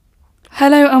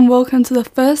Hello and welcome to the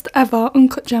first ever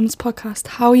Uncut Gems podcast.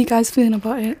 How are you guys feeling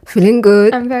about it? Feeling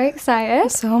good. I'm very excited.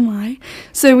 So am I.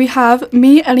 So we have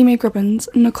me, Ellie Mae Gribbins,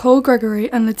 Nicole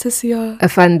Gregory and Leticia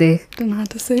Afande. don't know how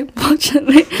to say it,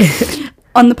 unfortunately,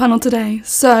 on the panel today.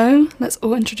 So let's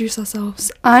all introduce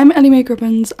ourselves. I'm Ellie Mae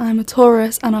Gribbins, I'm a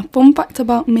Taurus, and a fun fact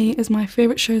about me is my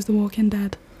favourite show is The Walking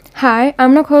Dead. Hi,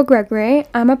 I'm Nicole Gregory.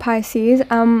 I'm a Pisces.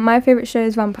 My favourite show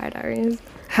is Vampire Diaries.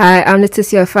 Hi, I'm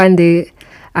Leticia Afande.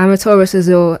 I'm a Taurus as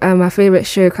well, and my favourite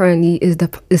show currently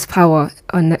is Power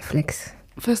on Netflix.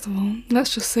 First of all,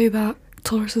 let's just say that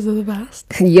Tauruses are the best.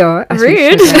 Yeah, I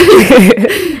Rude.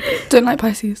 Don't like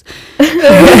Pisces.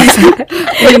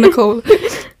 Me and Nicole.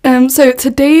 So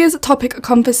today's topic of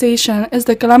conversation is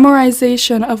the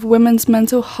glamorization of women's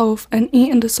mental health and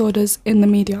eating disorders in the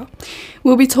media.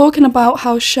 We'll be talking about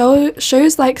how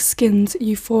shows like Skins,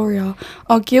 Euphoria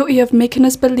are guilty of making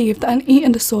us believe that an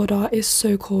eating disorder is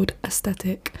so-called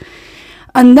aesthetic.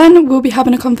 And then we'll be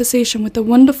having a conversation with the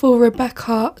wonderful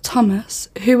Rebecca Thomas,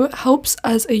 who helps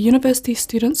as a university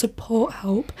student support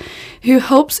help, who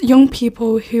helps young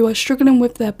people who are struggling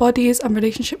with their bodies and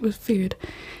relationship with food.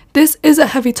 This is a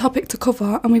heavy topic to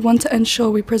cover and we want to ensure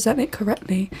we present it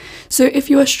correctly. So if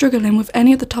you are struggling with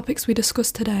any of the topics we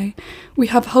discussed today, we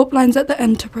have helplines at the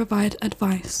end to provide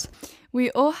advice. We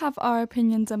all have our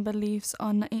opinions and beliefs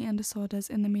on eating disorders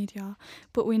in the media,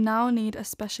 but we now need a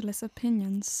specialist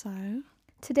opinion, so...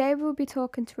 Today we'll be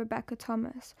talking to Rebecca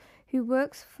Thomas, who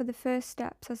works for the First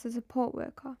Steps as a support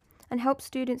worker and helps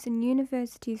students in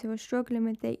universities who are struggling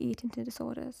with their eating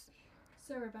disorders.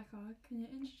 So Rebecca, can you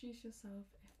introduce yourself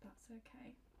if that's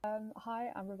okay?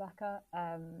 Hi, I'm Rebecca.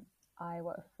 I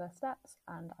work for First Steps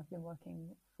and I've been working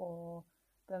for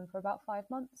them for about 5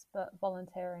 months, but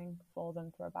volunteering for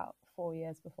them for about 4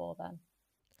 years before then.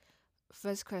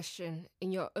 First question,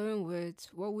 in your own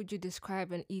words, what would you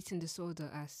describe an eating disorder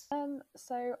as?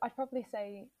 So I'd probably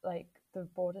say like the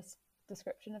broadest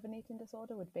description of an eating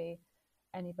disorder would be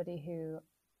anybody who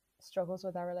struggles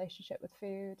with their relationship with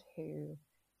food, who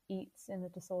eats in a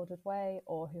disordered way,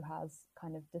 or who has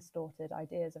kind of distorted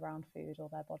ideas around food or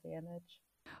their body image.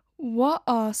 What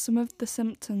are some of the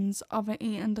symptoms of an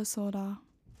eating disorder?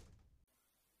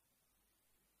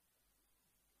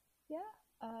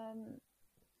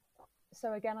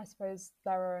 So again, I suppose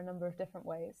there are a number of different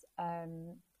ways.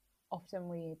 Often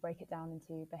we break it down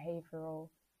into behavioural,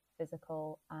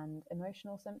 physical and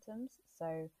emotional symptoms.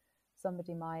 So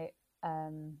somebody might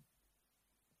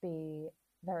be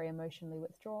very emotionally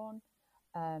withdrawn.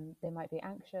 They might be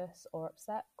anxious or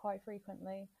upset quite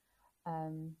frequently.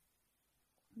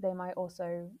 They might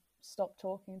also stop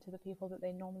talking to the people that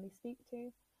they normally speak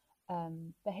to.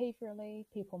 Behaviourally,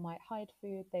 people might hide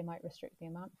food. They might restrict the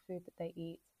amount of food that they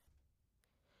eat.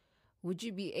 Would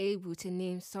you be able to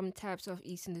name some types of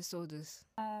eating disorders?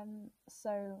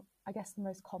 So I guess the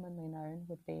most commonly known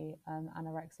would be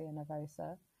anorexia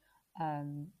nervosa.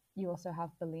 You also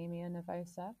have bulimia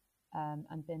nervosa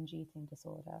and binge eating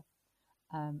disorder.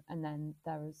 And then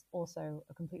there is also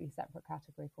a completely separate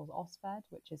category called OSFED,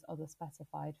 which is other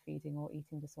specified feeding or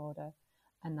eating disorder.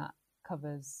 And that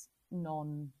covers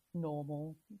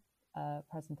non-normal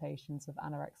presentations of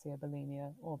anorexia,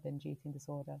 bulimia or binge eating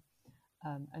disorder.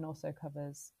 And also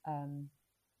covers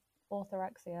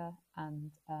orthorexia and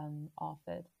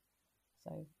ARFID.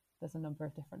 So there's a number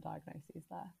of different diagnoses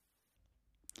there.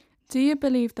 Do you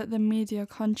believe that the media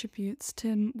contributes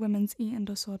to women's eating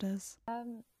disorders?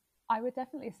 I would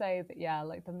definitely say that, yeah,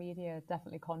 like the media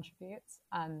definitely contributes.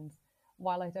 And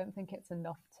while I don't think it's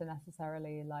enough to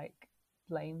necessarily like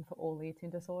blame for all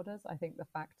eating disorders, I think the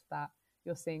fact that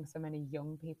you're seeing so many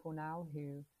young people now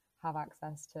who have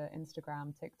access to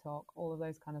Instagram, TikTok, all of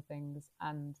those kind of things.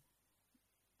 And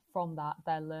from that,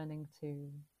 they're learning to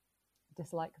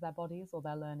dislike their bodies, or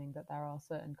they're learning that there are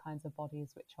certain kinds of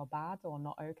bodies which are bad or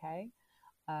not okay.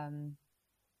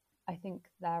 I think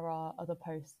there are other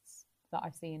posts that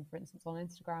I've seen, for instance, on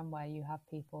Instagram, where you have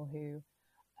people who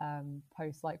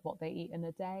post like what they eat in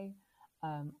a day.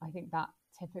 I think that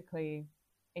typically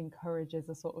encourages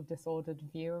a sort of disordered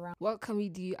view around. What can we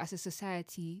do as a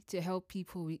society to help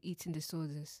people with eating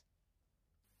disorders?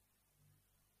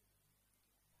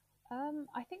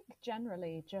 I think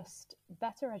generally just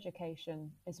better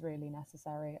education is really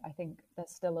necessary. I think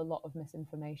there's still a lot of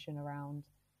misinformation around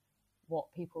what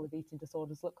people with eating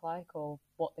disorders look like or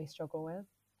what they struggle with.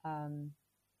 And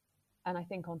I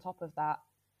think on top of that,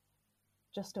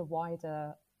 just a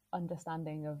wider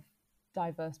understanding of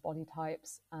diverse body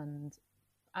types and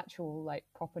actual like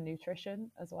proper nutrition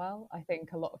as well. I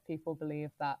think a lot of people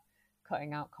believe that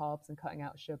cutting out carbs and cutting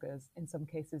out sugars in some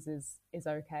cases is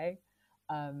okay.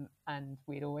 And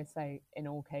we'd always say, in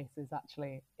all cases,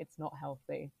 actually, it's not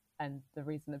healthy. And the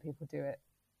reason that people do it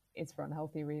is for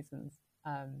unhealthy reasons.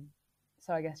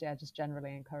 So I guess, yeah, just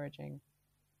generally encouraging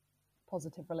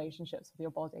positive relationships with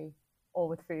your body or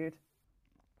with food.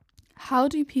 How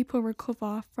do people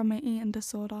recover from an eating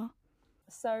disorder?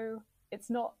 So it's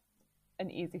not an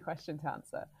easy question to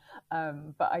answer,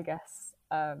 but I guess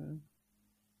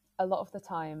a lot of the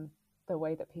time, the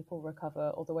way that people recover,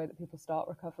 or the way that people start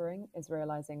recovering, is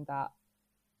realizing that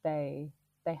they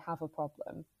have a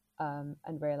problem,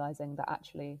 and realizing that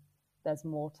actually there's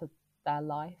more to their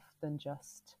life than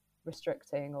just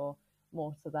restricting, or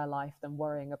more to their life than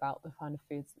worrying about the kind of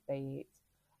foods that they eat.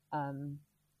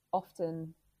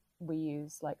 Often we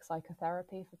use like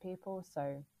psychotherapy for people,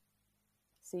 so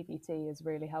CBT is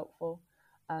really helpful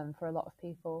for a lot of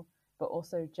people, but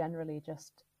also generally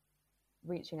just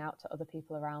reaching out to other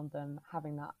people around them,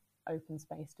 having that open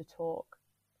space to talk,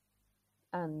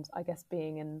 and I guess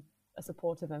being in a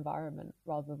supportive environment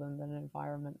rather than an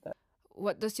environment that...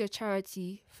 What does your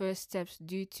charity First Steps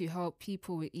do to help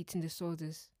people with eating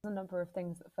disorders? There's a number of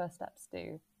things that First Steps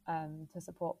do to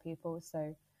support people.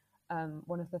 So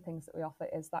one of the things that we offer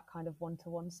is that kind of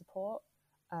one-to-one support,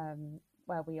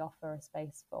 where we offer a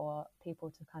space for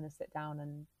people to kind of sit down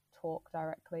and talk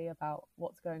directly about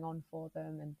what's going on for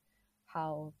them and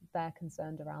how they're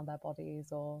concerned around their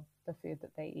bodies or the food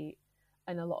that they eat.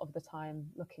 And a lot of the time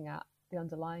looking at the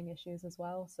underlying issues as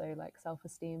well. So like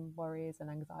self-esteem worries and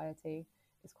anxiety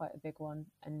is quite a big one.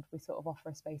 And we sort of offer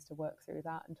a space to work through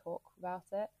that and talk about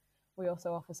it. We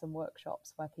also offer some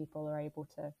workshops where people are able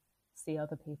to see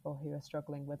other people who are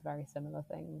struggling with very similar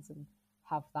things and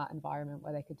have that environment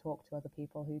where they could talk to other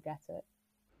people who get it.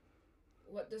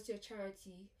 What does your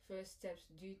charity First Steps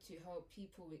do to help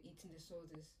people with eating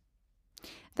disorders?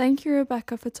 Thank you,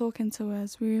 Rebecca, for talking to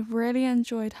us. We've really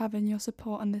enjoyed having your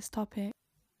support on this topic.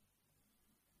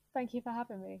 Thank you for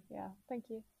having me. Yeah, thank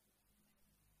you.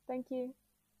 Thank you.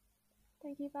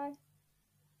 Thank you, bye.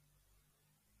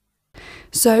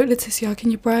 So, Leticia,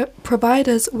 can you provide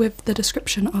us with the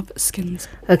description of Skins?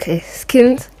 Okay,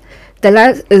 Skins. The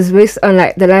life is based on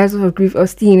the lives of a group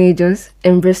of teenagers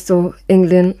in Bristol,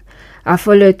 England, are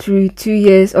followed through 2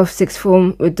 years of sixth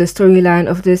form, with the storyline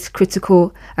of this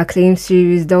critical acclaimed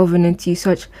series delving into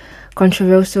such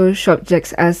controversial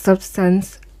subjects as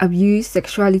substance abuse,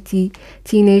 sexuality,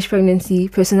 teenage pregnancy,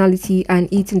 personality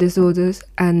and eating disorders,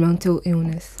 and mental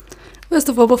illness. First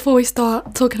of all, before we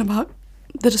start talking about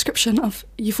the description of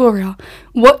Euphoria,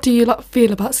 what do you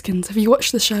feel about Skins? Have you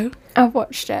watched the show? I've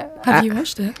watched it. Have you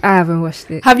watched it? I haven't watched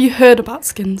it. Have you heard about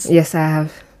Skins? Yes, I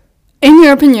have. In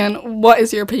your opinion, what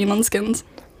is your opinion on Skins?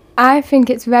 I think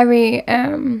it's very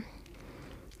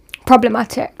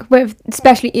problematic, with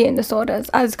especially eating disorders,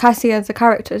 as Cassie as a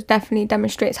character definitely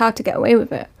demonstrates how to get away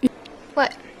with it.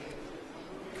 What?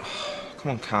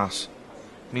 Come on, Cass.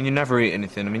 I mean, you never eat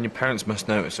anything. I mean, your parents must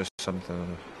notice or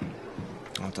something.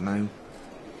 I don't know.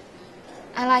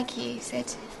 I like you,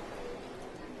 Sid.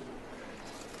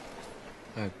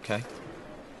 Okay.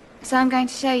 So I'm going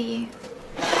to show you.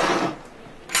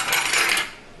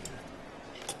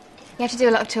 You have to do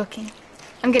a lot of talking.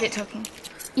 I'm good at talking.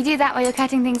 You do that while you're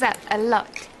cutting things up a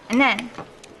lot. And then,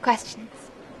 questions.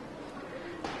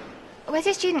 Where's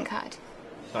your student card?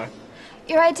 Sorry?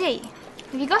 Your ID.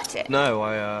 Have you got it? No,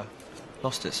 I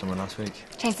lost it somewhere last week.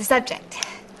 Change the subject.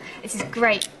 This is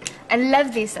great. I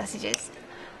love these sausages.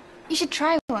 You should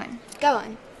try one. Go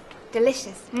on.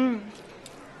 Delicious.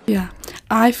 Yeah,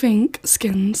 I think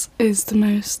Skins is the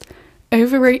most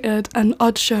overrated and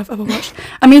odd show I've ever watched.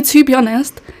 I mean, to be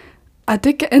honest, I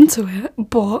did get into it,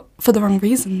 but for the wrong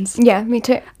reasons. Yeah, me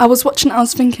too. I was watching it, I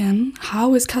was thinking,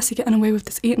 how is Cassie getting away with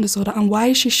this eating disorder, and why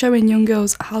is she showing young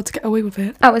girls how to get away with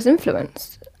it? I was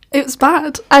influenced. It was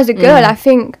bad. As a girl, I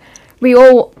think we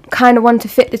all kind of want to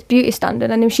fit this beauty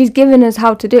standard, and if she's giving us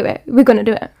how to do it, we're going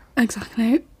to do it.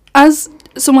 Exactly. As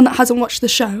someone that hasn't watched the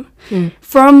show,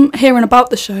 from hearing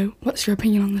about the show, what's your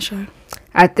opinion on the show?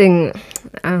 I think...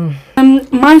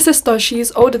 my sister,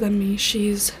 she's older than me.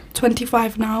 She's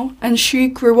 25 now, and she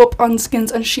grew up on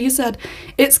Skins, and she said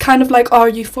it's kind of like our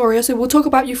Euphoria. So we'll talk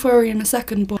about Euphoria in a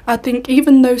second, but I think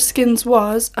even though Skins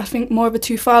was, I think, more of a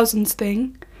 2000s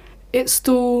thing, it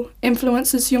still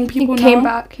influences young people now. It came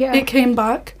back, yeah. It came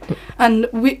back, and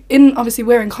obviously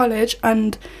we're in college,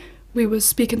 and we were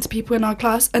speaking to people in our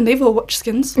class, and they've all watched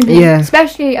Skins. Yeah.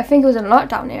 Especially, I think it was in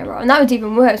lockdown era, and that was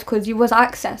even worse because you was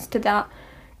access to that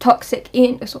toxic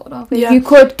eating disorder. Yeah. You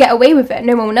could get away with it,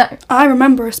 no one would know. I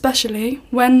remember especially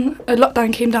when a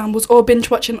lockdown came down, was all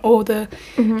binge watching all the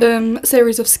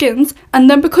series of Skins, and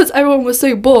then because everyone was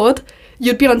so bored,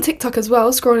 you'd be on TikTok as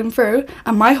well, scrolling through,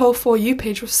 and my whole For You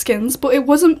page was Skins, but it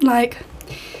wasn't like,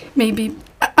 maybe,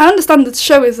 I understand the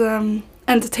show is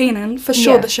entertaining, for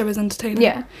sure. Yeah. The show is entertaining.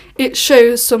 Yeah. It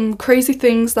shows some crazy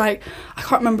things, like, I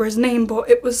can't remember his name, but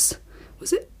it was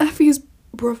it Effie's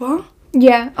brother?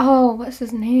 Yeah. Oh, what's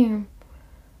his name?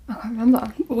 I can't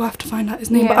remember. We'll have to find out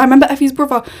his name. Yeah. But I remember Effie's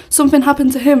brother, something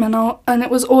happened to him, and it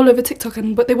was all over TikTok,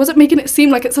 but they wasn't making it seem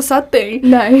like it's a sad thing.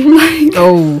 No. Like,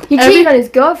 Oh. He cheated on his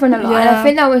girlfriend a lot, and I Yeah.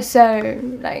 think that was so,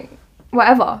 like,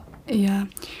 whatever. yeah.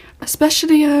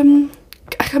 Especially, I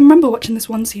can remember watching this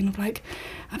one scene of, like,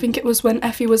 I think it was when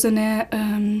Effie was in it,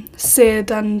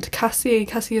 Sid and Cassie.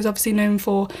 Cassie is obviously known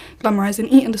for glamorising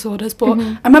eating disorders, but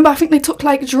I think they took,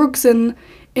 like, drugs in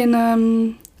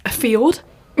a field.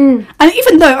 And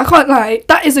even though, I can't lie,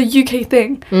 that is a UK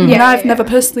thing. And Yeah, I've never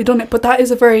personally done it, but that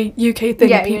is a very UK thing.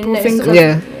 Yeah, People you know, think so- of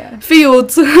Yeah.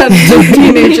 fields and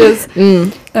teenagers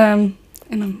in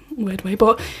a weird way.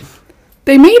 But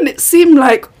they made it seem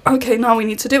like, okay, now we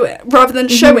need to do it. Rather than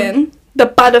showing the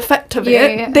bad effect of Yeah,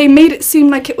 it, yeah. they made it seem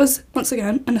like it was, once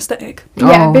again, an aesthetic.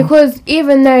 Yeah, Oh. because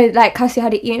even though, like, Cassie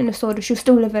had an eating disorder, she was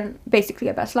still living basically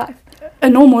her best life. A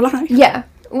normal life. Yeah.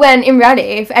 When in reality,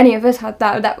 if any of us had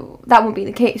that wouldn't be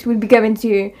the case. We'd be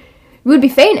fainting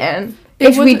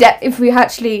It would- if we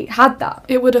actually had that.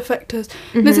 It would affect us.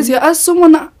 This is as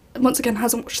someone that, once again,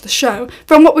 hasn't watched the show,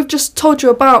 from what we've just told you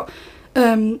about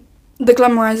the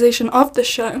glamorization of the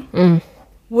show,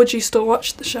 would you still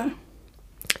watch the show?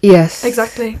 Yes.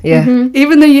 Exactly. Yeah.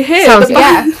 Even though you hear Sounds- the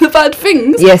bad, the bad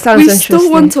things, Yeah, sounds we interesting.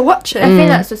 still want to watch it. I think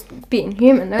that's just being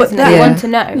human, though, But isn't then- it? Yeah. Want to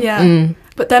know. Yeah.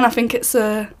 But then I think it's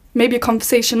maybe a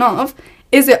conversation of,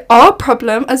 is it our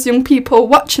problem as young people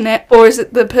watching it, or is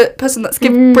it the person that's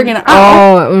bringing it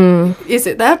out? Oh. Is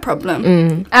it their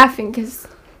problem? I think it's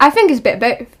a bit of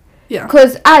both. Yeah.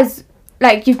 Because as,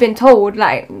 like, you've been told,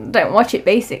 like, don't watch it,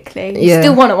 basically. You Yeah.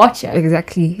 still want to watch it.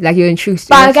 Exactly. Like you're intruding.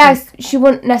 But I guess she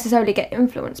wouldn't necessarily get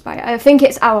influenced by it. I think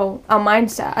it's our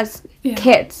mindset as Yeah.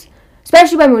 kids.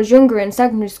 Especially when we was younger in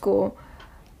secondary school.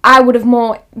 I would have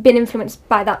more been influenced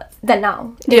by that than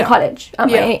now in Yeah. college at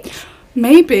Yeah. my age.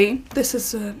 Maybe this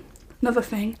is another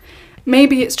thing.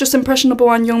 Maybe it's just impressionable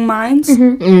on young minds,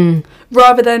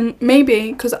 rather than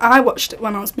maybe because I watched it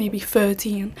when I was maybe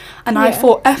 13, and I Yeah.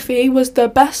 thought Effie was the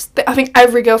best. I think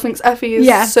every girl thinks Effie is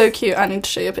Yeah. so cute. I need to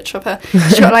show you a picture of her.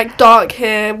 She's got like dark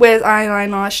hair, wears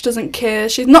eyeliner. She doesn't care.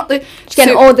 She's not the She's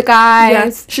getting all the guys. yeah,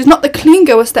 she's not the clean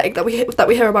girl aesthetic that we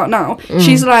hear about now.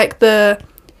 She's like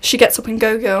she gets up and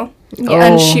go girl.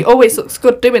 And she always looks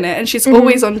good doing it, and she's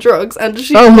always on drugs, and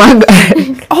she Oh my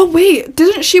god. oh wait,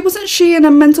 wasn't she in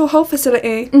a mental health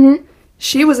facility?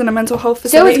 She was in a mental health So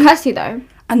was facility, Cassie though.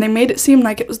 and they made it seem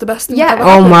like it was the best thing Yeah. that ever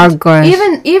Oh my happened.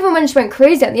 gosh. Even when she went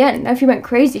crazy at the end, if she went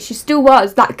crazy, she still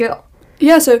was that girl.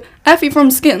 Yeah, so Effie from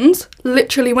Skins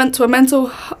literally went to a mental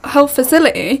health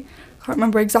facility. Can't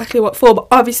remember exactly what for, but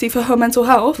obviously for her mental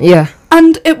health. Yeah.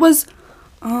 And it was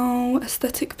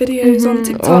aesthetic videos on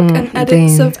TikTok and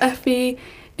edits damn. of Effie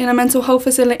in a mental health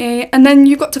facility. And then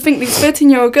you've got to think these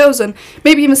 13-year-old girls and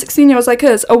maybe even 16-year-olds like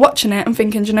us are watching it and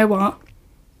thinking, do you know what?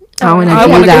 I want I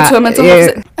want to go to a mental health Yeah.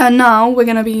 facility. And now we're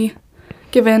going to be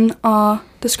giving our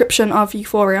description of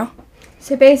Euphoria.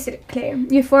 So basically,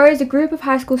 Euphoria is a group of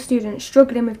high school students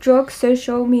struggling with drugs,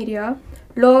 social media,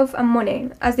 love and money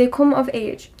as they come of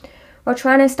age while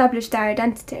trying to establish their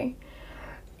identity.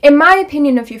 In my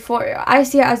opinion of Euphoria, I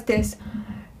see it as this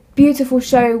beautiful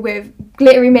show with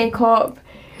glittery makeup,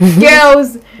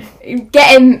 girls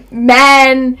getting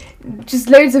men, just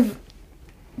loads of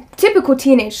typical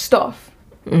teenage stuff.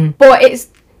 But it's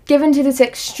given to this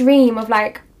extreme of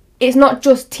like, it's not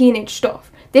just teenage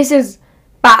stuff. This is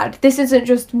bad. This isn't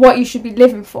just what you should be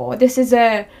living for. This is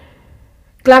a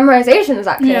glamorization,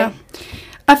 exactly. Yeah.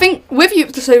 I think with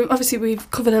you, so obviously we've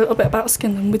covered a little bit about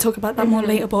Skins and we'll talk about that more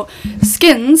later, but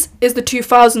Skins is the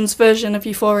 2000s version of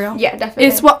Euphoria. Yeah, definitely.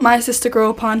 It's what my sister grew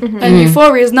up on, and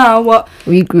Euphoria is now what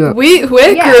We grew up. we're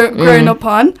Yeah. growing up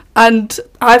on, and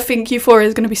I think Euphoria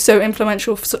is going to be so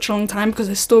influential for such a long time because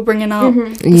they're still bringing out,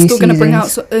 they're New still going to bring out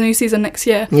seasons. a new season next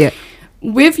year. Yeah.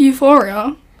 With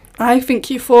Euphoria, I think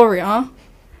Euphoria,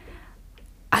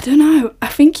 I don't know, I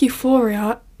think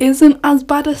Euphoria isn't as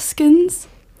bad as Skins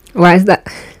Why is that?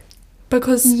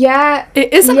 because Yeah.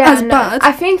 it isn't yeah, as no. bad.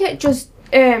 I think it just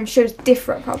shows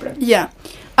different problems. Yeah,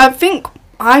 I think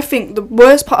the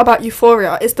worst part about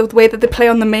Euphoria is the way that they play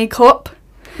on the makeup.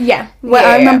 Yeah. Where yeah,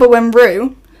 I yeah. remember when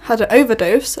Rue had an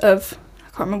overdose of, I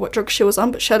can't remember what drug she was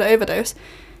on, but she had an overdose.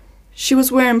 She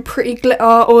was wearing pretty glitter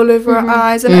all over her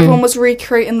eyes, and everyone was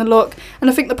recreating the look. And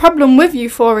I think the problem with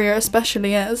Euphoria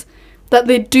especially is that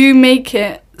they do make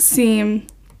it seem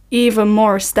even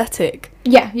more aesthetic.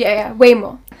 Yeah, way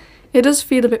more. It does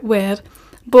feel a bit weird.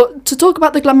 But to talk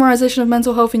about the glamorization of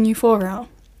mental health in Euphoria,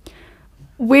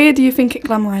 where do you think it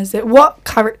glamorized it? What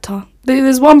character?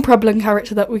 There's one problem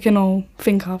character that we can all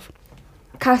think of.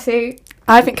 Cassie.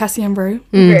 I think Cassie and Rue.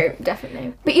 Rue,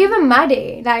 definitely. But even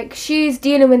Maddie, like, she's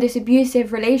dealing with this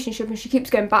abusive relationship and she keeps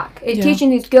going back. It's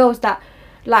teaching these girls that,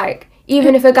 like,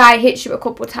 even if a guy hits you a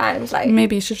couple of times, like...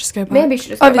 Maybe you should just go back. Maybe you should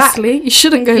just go back. Obviously, you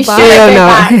shouldn't go You back. shouldn't go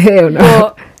back. Hell no.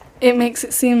 But it makes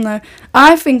it seem, though.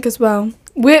 I think as well,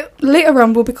 later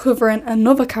on we'll be covering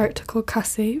another character called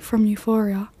Cassie from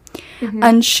Euphoria. Mm-hmm.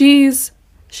 And she's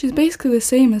basically the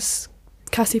same as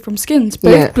Cassie from Skins.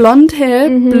 Both blonde hair,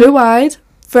 blue-eyed,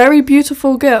 very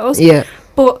beautiful girls. Yeah.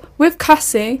 But with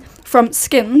Cassie from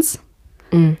Skins,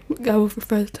 I'll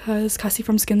refer to her as Cassie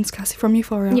from Skins, Cassie from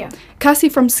Euphoria. Yeah. Cassie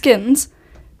from Skins,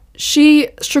 she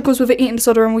struggles with the eating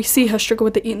disorder and we see her struggle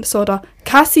with the eating disorder.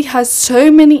 Cassie has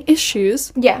so many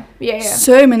issues. Yeah.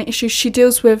 So many issues. She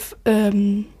deals with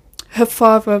her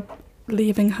father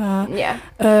leaving her.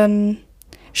 Yeah.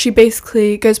 She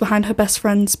basically goes behind her best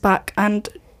friend's back and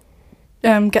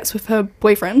gets with her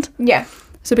boyfriend. Yeah.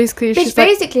 So basically, Which she's like,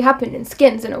 basically happened in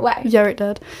Skins in a way. yeah, it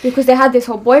did. Because they had this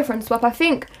whole boyfriend swap. I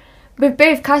think with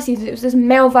both Cassies, it was this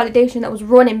male validation that was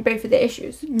running both of the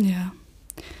issues. Yeah.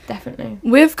 Definitely.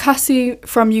 With Cassie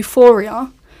from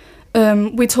Euphoria, we're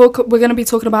going to be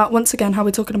talking about, once again, how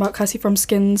we're talking about Cassie from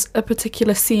Skins, a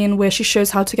particular scene where she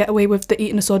shows how to get away with the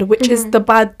eating disorder, which is the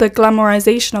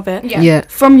glamorization of it. Yeah.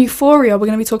 From Euphoria, we're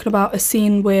going to be talking about a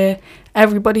scene where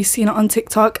everybody's seen it on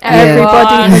TikTok. Everyone.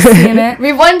 Everybody has seen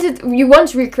it. You want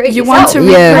to recreate You yourself. want to You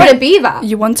recreate- want to be that.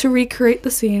 You want to recreate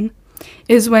the scene.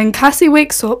 Is when Cassie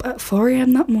wakes up at 4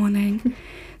 a.m. that morning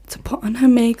to put on her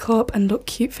makeup and look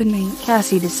cute for Nate.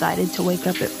 Cassie decided to wake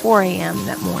up at 4 a.m.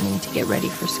 that morning to get ready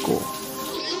for school.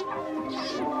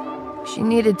 She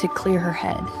needed to clear her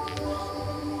head.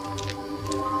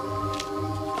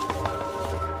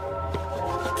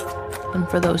 And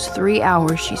for those 3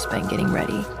 hours she spent getting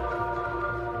ready,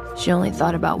 she only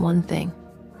thought about one thing.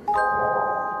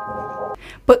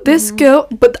 But this girl,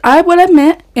 but I will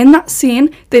admit, in that scene,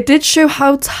 they did show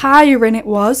how tiring it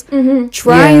was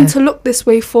trying Yeah. to look this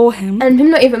way for him. And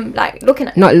him not even, like, looking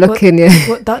at Not looking,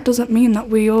 But that doesn't mean that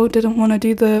we all didn't want to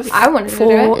do the I wanted to do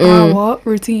it. 4-hour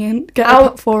routine, get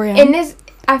up at 4 a.m. In this,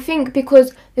 I think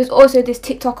because there's also this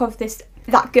TikTok of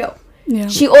that girl. Yeah.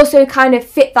 She also kind of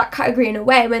fit that category in a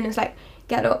way when it's like,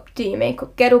 get up, do your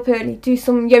makeup, get up early, do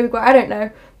some yoga, I don't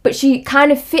know. But she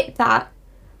kind of fit that,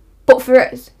 but for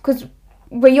us, because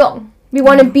we're young. We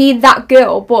want to be that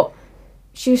girl, but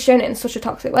she was shown it in such a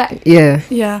toxic way. Yeah.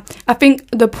 Yeah, I think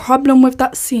the problem with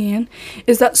that scene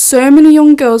is that so many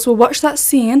young girls will watch that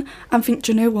scene and think,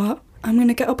 do you know what? I'm going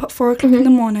to get up at 4 o'clock in the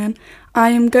morning. I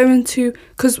am going to,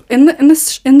 because in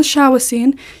the shower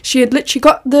scene, she had literally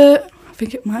got I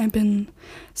think it might have been,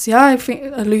 I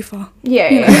think a loofah. Yeah,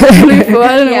 You know, yeah. a loofah,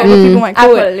 I don't know what people might I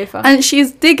call call it. it loofah. And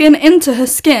she's digging into her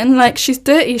skin like she's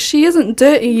dirty. She isn't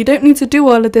dirty. You don't need to do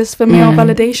all of this for male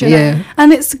validation. Yeah.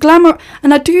 And it's glamour.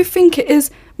 And I do think it is,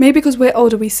 maybe because we're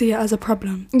older, we see it as a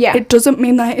problem. Yeah. It doesn't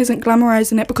mean that it isn't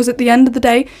glamorizing it, because at the end of the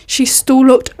day, she still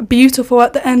looked beautiful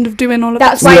at the end of doing all of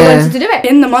That's that. why I Yeah. wanted to do it.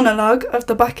 In the monologue of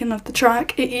the backing of the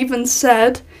track, it even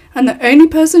said, and the only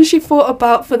person she thought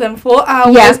about for them 4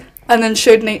 hours, Yeah. and then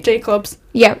showed Nate Jacobs.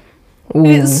 Yeah. Ooh.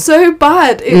 It's so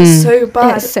bad. It's so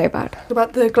bad. It's so bad.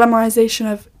 About the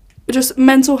glamorization of just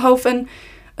mental health and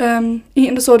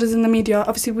eating disorders in the media.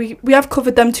 Obviously, we have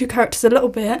covered them two characters a little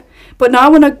bit, but now I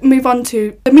want to move on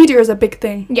to the media is a big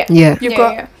thing. Yeah. Yeah. You've Yeah,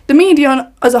 got yeah. the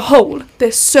media as a whole.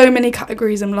 There's so many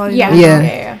categories and lines. Yeah. Yeah.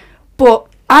 Yeah. But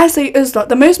I say us lot,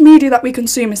 the most media that we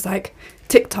consume is like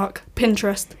TikTok,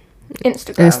 Pinterest,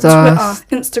 Instagram. Insta.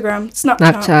 Twitter, Instagram, Snapchat.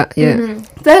 Snapchat. Yeah. Mhm.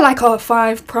 They're like our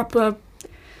 5 proper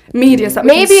medias that we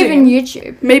Maybe consume. even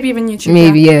YouTube. Maybe even YouTube.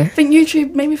 Maybe. Yeah. Yeah. I think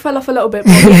YouTube maybe fell off a little bit,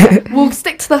 but yeah, we'll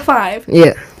stick to the 5.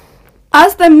 Yeah.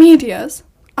 As the medias,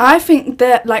 I think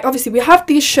that, like, obviously we have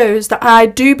these shows that I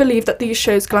do believe that these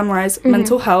shows glamorize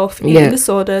mental health, eating Yeah.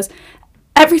 disorders,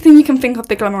 everything you can think of,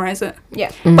 they glamorize it.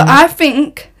 Yeah. But I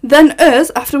think then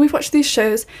us, after we've watched these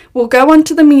shows, will go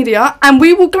onto the media and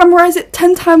we will glamorize it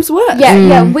 10 times worse. Yeah,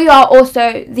 yeah, we are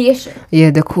also the issue. Yeah.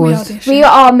 The We are cause. the issue. We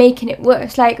are making it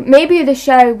worse. Like, maybe the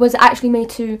show was actually made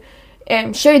to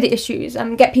show the issues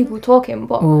and get people talking,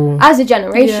 but Ooh. as a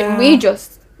generation, Yeah. we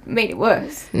just made it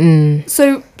worse.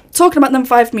 So, talking about them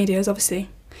 5 medias, obviously,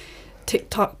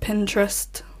 TikTok,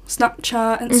 Pinterest,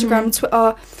 Snapchat, Instagram,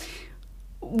 Twitter,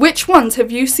 which ones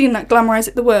have you seen that glamorize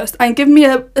it the worst? And give me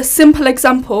a simple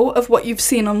example of what you've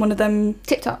seen on one of them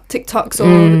TikTok. TikToks or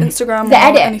Instagram The or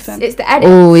edits. anything. It's the edits.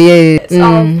 Oh yeah. It's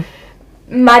of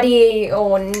Maddie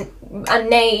and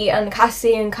Nate and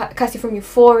Cassie and Cassie from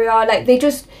Euphoria, like they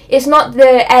just, it's not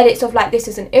the edits of like this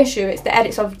is an issue, it's the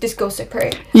edits of this girl's so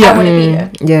pretty, I want to be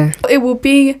her. Yeah. It will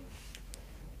be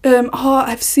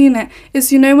I've seen it.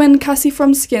 It's, you know, when Cassie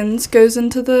from Skins goes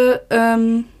into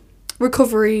the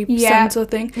recovery centre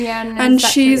thing. Yeah, and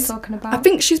she's talking about. I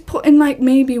think she's putting like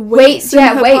maybe weights.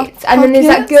 Weights. And then there's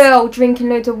that girl drinking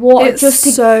loads of water it's just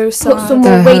to so put sad. some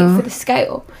more weight for the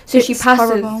scale. So she It's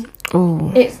passes. horrible.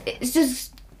 Oh. It's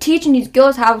just teaching these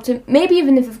girls how to, maybe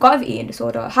even if they've got an eating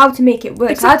disorder, how to make it work.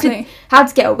 Exactly. How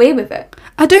to get away with it.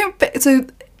 I don't so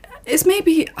it's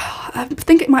maybe I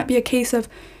think it might be a case of,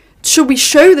 should we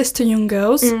show this to young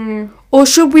girls or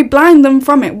should we blind them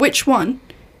from it? Which one?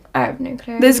 I have no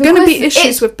clue. There's going to be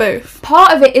issues with both.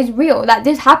 Part of it is real. Like,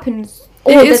 this happens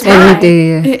all It the is time. Every day,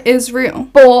 yeah. It is real.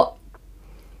 But,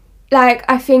 like,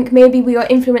 I think maybe we are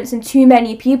influencing too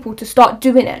many people to start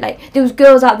doing it. Like, there was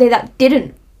girls out there that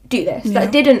didn't do this, Yeah.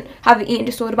 that didn't have an eating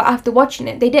disorder, but after watching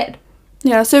it, they did.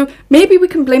 Yeah, so maybe we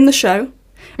can blame the show,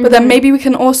 but then maybe we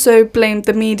can also blame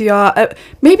the media.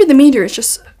 Maybe the media is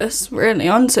just us really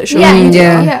on social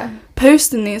media Yeah.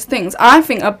 posting these things. I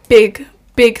think a big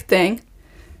thing,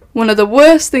 one of the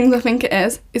worst things I think it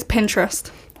is Pinterest.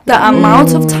 The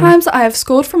amount of times that I have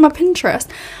scored from a Pinterest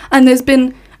and there's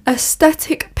been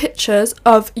aesthetic pictures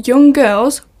of young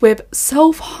girls with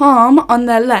self-harm on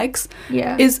their legs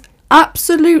Yeah. is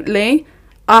absolutely,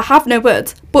 I have no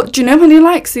words. But do you know how many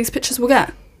likes these pictures will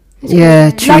get? Yeah,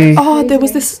 true. Like, there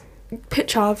was this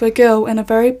picture of a girl in a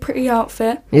very pretty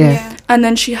outfit, Yeah. and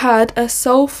then she had a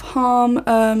self-harm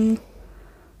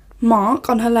mark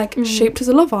on her leg shaped as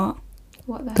a love heart.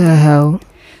 What the The hell?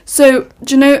 So,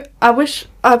 do you know, I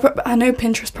know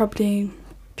Pinterest probably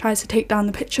tries to take down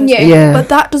the pictures. Yeah. But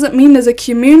that doesn't mean there's a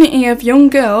community of young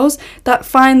girls that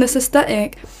find this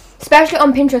aesthetic. Especially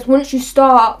on Pinterest, once you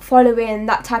start following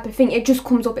that type of thing, it just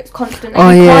comes up. It's constant. Oh,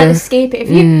 And you yeah. can't escape it.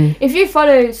 If you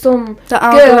follow some The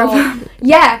girl, algorithm.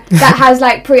 that has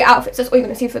like pretty outfits, that's all you're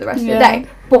gonna see for the rest of the Yeah. day.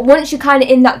 But once you're kind of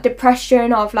in that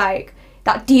depression of like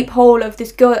that deep hole of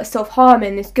this girl that's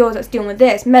self-harming, this girl that's dealing with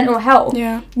this mental health,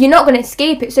 Yeah. you're not gonna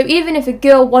escape it. So even if a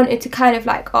girl wanted to kind of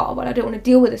like, oh well, I don't want to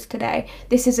deal with this today.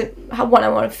 This isn't what I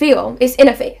want to feel. It's in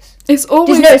her face. It's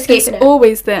always, no escaping it.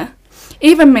 always there.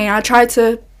 Even me, I try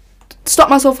to stop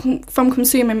myself from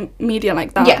consuming media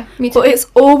like that. Yeah, me too. But it's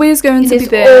always going to be It's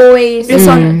there. always It's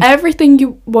on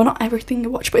everything not everything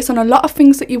you watch, but it's on a lot of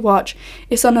things that you watch.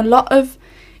 It's on a lot of,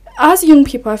 as young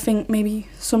people, I think maybe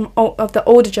some of the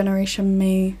older generation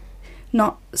may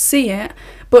not see it,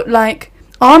 but like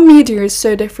our media is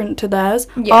so different to theirs.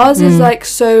 Yeah. Ours is like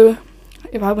so,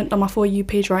 if I went on my For You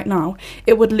page right now,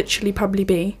 it would literally probably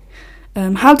be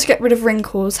how to get rid of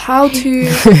wrinkles, how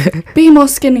to be more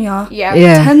skinnier,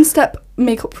 Yeah. 10-step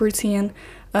makeup routine,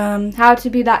 How to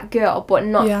be that girl, but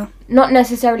not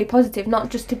necessarily positive, not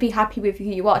just to be happy with who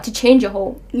you are, to change your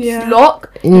whole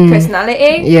look, your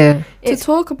personality. Yeah. To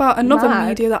talk about another mad.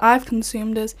 media that I've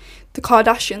consumed is the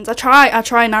Kardashians. I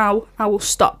try now, I will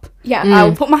stop. Yeah. I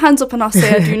will put my hands up and I'll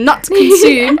say I do not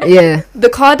consume Yeah. the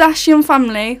Kardashian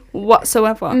family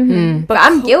whatsoever. But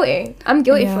I'm guilty. I'm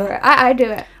guilty Yeah. for it. I do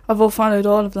it. I've all followed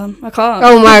all of them. I can't.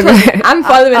 Oh my god. I'm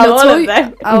following I'll all tell of you-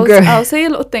 them. Girl. I'll say a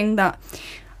little thing that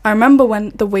I remember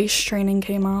when the waist training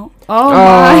came out. Oh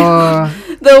my.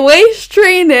 Oh. The waist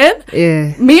training.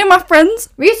 Yeah. Me and my friends.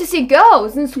 We used to see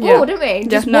girls in school, Yeah. didn't we? Yeah,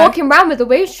 Just no. walking around with the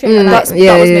waist trainer. like, That was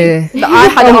me. yeah. I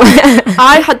had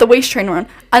I had the waist trainer on,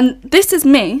 and this is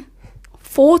me,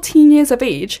 14 years of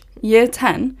age, year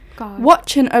 10, God.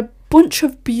 watching a bunch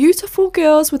of beautiful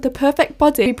girls with the perfect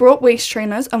body. We brought waist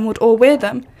trainers and would all wear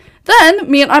them. Then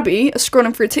me and Abby are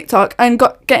scrolling through TikTok and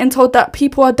getting told that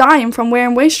people are dying from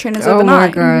wearing waist trainers Oh my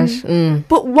overnight. gosh.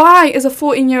 But why is a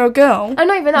 14-year-old girl And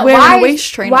not even that. wearing Why a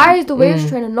waist trainer? Why is the waist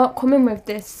trainer not coming with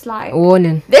this? Like,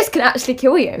 Warning. this can actually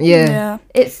kill you. Yeah.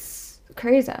 It's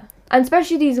crazy. And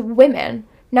especially these women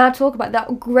now talk about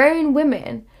that, grown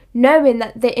women knowing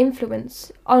that they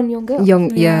influence on young girls. Young.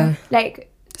 Yeah.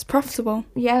 Like, It's profitable.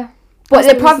 yeah. But That's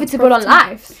they're the reason it's profitable on profitable.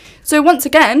 lives. So once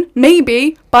again,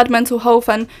 maybe bad mental health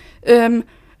and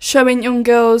showing young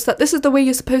girls that this is the way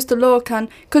you're supposed to look, and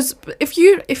because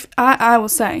if I will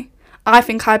say, I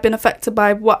think I've been affected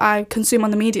by what I consume on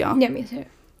the media. Yeah, me too.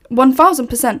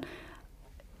 1000%.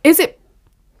 Is it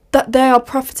that they are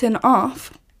profiting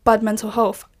off bad mental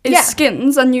health? It's Yeah.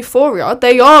 Skins and Euphoria.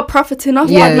 They are profiting off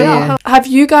Yeah, bad mental yeah. health. Have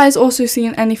you guys also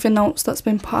seen anything else that's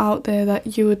been put out there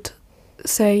that you would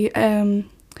say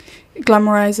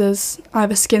glamorizes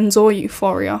either Skins or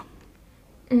Euphoria?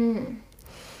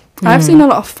 I've seen a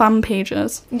lot of fan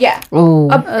pages. Yeah. Oh.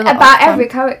 A lot of About fun. every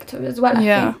character as well, I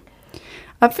Yeah. think.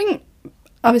 I think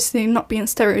obviously not being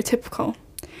stereotypical,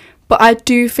 but I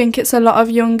do think it's a lot of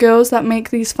young girls that make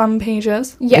these fan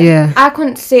pages. Yeah. I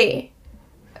couldn't see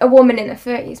a woman in her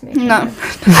 30s making No. them.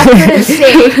 I couldn't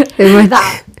see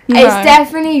that. No. It's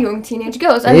definitely young teenage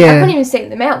girls. And I Yeah. couldn't even say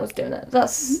the male was doing it.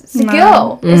 It's a No.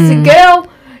 girl. It's a girl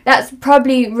that's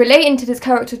probably relating to this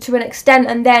character to an extent,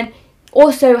 and then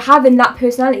also having that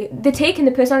personality. They're taking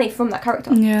the personality from that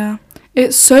character. Yeah.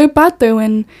 It's so bad though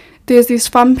when there's these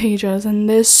fan pages and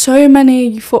there's so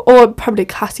many, or probably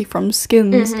Cassie from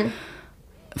Skins,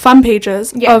 fan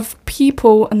pages Yeah. of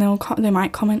people, and they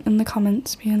might comment in the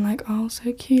comments being like, oh,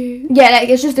 so cute. Yeah, like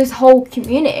it's just this whole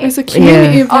community. It's a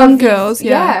community Yeah. of young Of these- girls,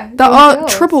 yeah, that young are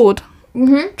girls.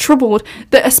 troubled.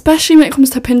 That especially when it comes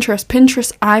to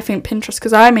Pinterest, I think Pinterest,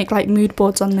 because I make like mood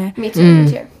boards on there. Me too,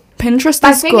 me too. Pinterest But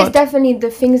I is think it's good. definitely the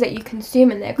things that you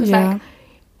consume in there. Because Yeah. like,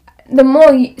 the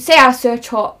more you... Say I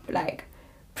search up, like,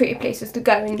 pretty places to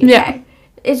go in UK. Yeah.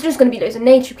 It's just going to be loads of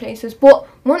nature places. But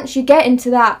once you get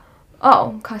into that,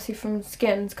 oh, Cassie from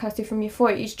Skins, Cassie from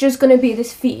Euphoria, it's just going to be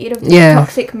this feed of Yeah.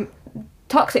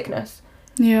 toxicness.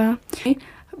 Yeah.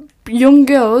 Young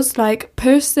girls, like,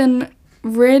 posting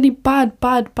really bad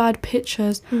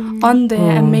pictures on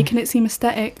there and making it seem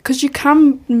aesthetic. Because you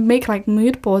can make, like,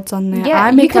 mood boards on there. Yeah,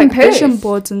 I you make, can like, vision post.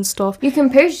 boards and stuff. You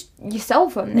can post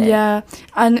yourself on there. Yeah.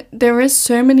 And there is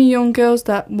so many young girls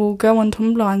that will go on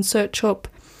Tumblr and search up.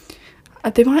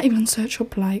 They might even search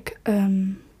up, like,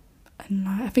 and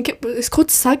like, I think it's called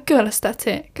sad girl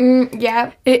aesthetic.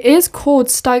 Yeah. It is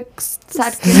called sad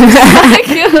Sad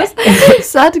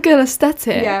sad girl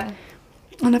aesthetic. Yeah.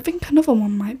 And I think another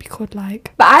one might be called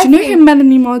like. But I do you know think- who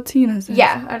Melanie Martinez is?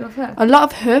 Yeah, I love her. A lot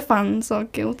of her fans are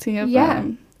guilty of Yeah.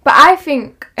 But I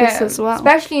think, This as well.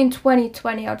 especially in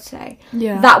 2020, I'd say,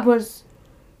 Yeah. that was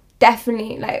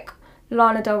definitely, like,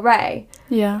 Lana Del Rey.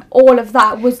 Yeah. All of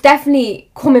that was definitely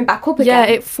coming back up Yeah,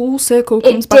 again. it full circle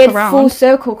It comes back did around. full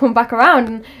circle come back around,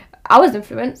 and I was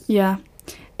influenced. Yeah.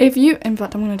 If you, in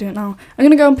fact, I'm going to do it now. I'm going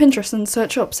to go on Pinterest and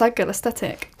search up sad girl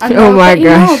aesthetic. And Oh I'll my let you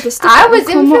know gosh. the stuff I that will was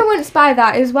come up. influenced by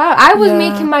that as well. I was Yeah.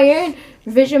 making my own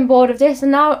vision board of this,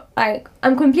 and now, like,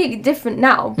 I'm completely different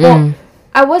now. But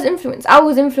I was influenced. I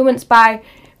was influenced by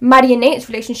Maddie and Nate's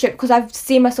relationship because I've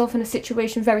seen myself in a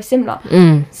situation very similar,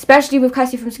 especially with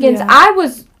Cassie from Skins. Yeah.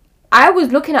 I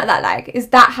was looking at that like, is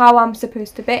that how I'm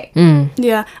supposed to be?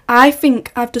 Yeah, I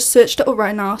think I've just searched it up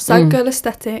right now. Sad girl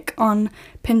aesthetic on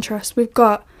Pinterest. We've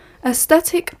got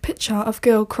aesthetic picture of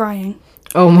girl crying.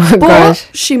 Oh my But gosh.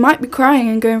 she might be crying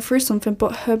and going through something,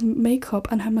 but her makeup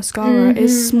and her mascara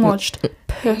is smudged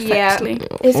perfectly.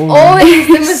 It's always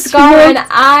the mascara and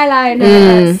eyeliner.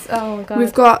 That's, oh my god.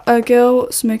 We've got a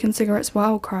girl smoking cigarettes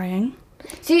while crying.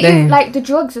 See, Damn. like the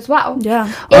drugs as well.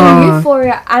 Yeah. In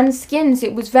Euphoria and Skins,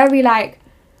 it was very like,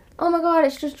 oh my god,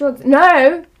 it's just drugs.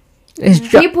 No, It's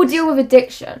people deal with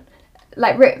addiction,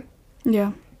 like Rue,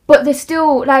 Yeah. but they're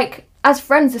still like, as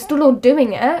friends, they're still all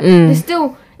doing it. They're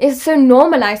still, it's so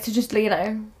normalized to just, you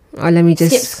know, Oh, let me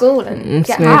just skip school and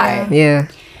get smoke. high. Yeah.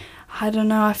 I don't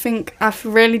know. I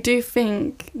really do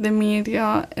think the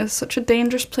media is such a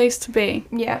dangerous place to be.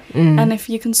 Yeah, And if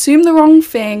you consume the wrong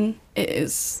thing, it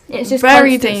is it's just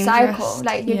very constant dangerous. cycle.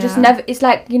 Like you Yeah. just never. It's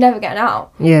like you're never getting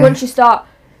out. Yeah. Once you start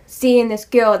seeing this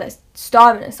girl that's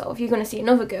starving herself, you're gonna see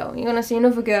another girl. You're gonna see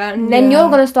another girl, and then Yeah. you're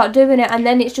gonna start doing it, and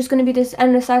then it's just gonna be this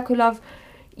endless cycle of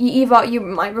you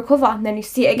might recover, and then you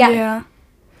see it again. Yeah.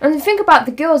 And think about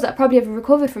the girls that probably have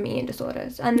recovered from eating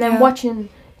disorders, and then Yeah. watching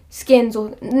Skins,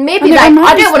 or maybe And it like I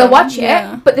reminds don't want to them, watch it,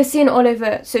 yeah. but they're seeing it all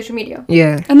over social media.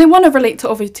 Yeah. And they want to relate to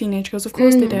other teenage girls, of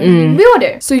course they do. We all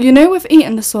do. So you know with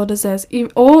eating disorders is,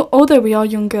 although we are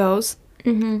young girls,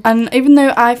 and even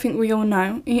though I think we all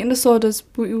know, eating disorders,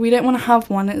 we don't want to have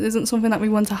one. It isn't something that we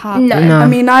want to have. No. No. I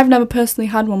mean, I've never personally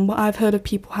had one, but I've heard of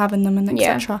people having them and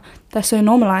Yeah. etc. They're so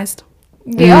normalised.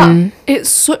 Yeah. It's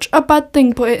such a bad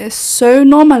thing, but it is so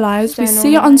normalised. So We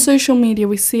see it on normalised. social media,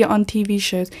 we see it on TV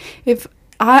shows.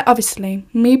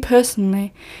 Me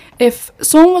personally, if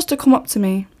someone was to come up to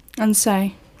me and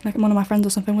say, like one of my friends or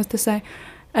something was to say,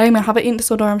 Amy, I have an eating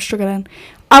disorder, I'm struggling,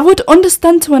 I would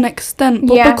understand to an extent,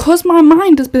 but Yeah. because my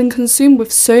mind has been consumed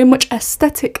with so much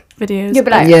aesthetic videos, You'll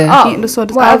be like, Yeah. oh, eating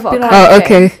disorders, whatever, I'd be like, Oh,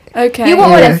 okay. okay. You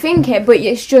won't Yeah. want to think it, but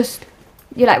it's just,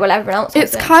 you're like, well, everyone else has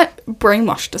It's it. kind of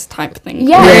brainwashed, this type of thing.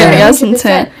 Yeah, really, Yeah. isn't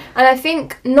 100%. it? And I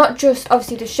think not just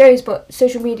obviously the shows, but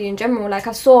social media in general. Like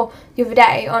I saw the other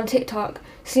day on TikTok,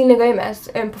 Selena Gomez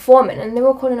performing, and they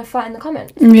were calling a fight in the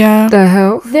comments. Yeah. The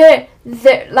hell? The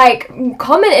like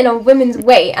commenting on women's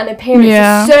weight and appearance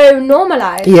Yeah. is so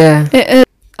normalised. Yeah. It is.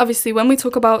 obviously, when we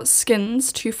talk about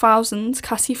Skins 2000s,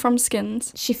 Cassie from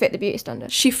Skins, She fit the beauty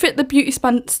standard. she fit the beauty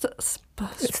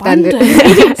Standard.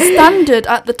 standard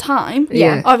at the time.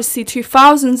 Yeah. Obviously,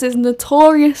 2000s is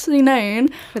notoriously known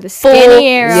For the for skinny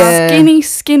era. Yeah.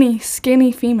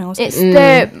 skinny females. It's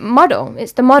the model.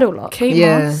 It's the model look. Kate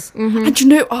Yeah. Moss. Mhm. And you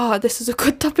know, this is a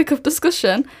good topic of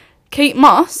discussion. Kate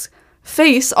Moss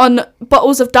face on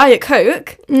bottles of Diet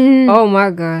Coke. Oh my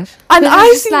gosh. And This is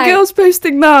I've just seen like- girls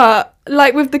posting that,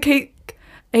 like with the cake,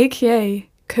 aka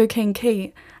Cocaine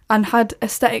Kate, and had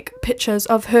aesthetic pictures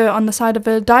of her on the side of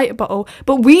a diet bottle.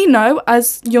 But we know,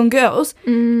 as young girls,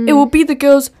 it will be the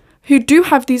girls who do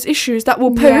have these issues that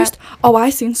will Yeah. post, oh, I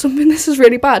seen something, this is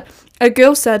really bad. A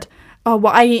girl said, oh,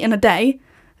 what I eat in a day,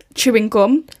 chewing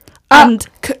gum, and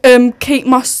Kate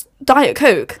Moss Diet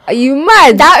Coke. Are you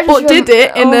mad? That But did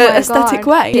it in oh an my aesthetic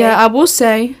God. way. Yeah, I will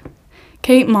say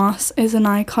Kate Moss is an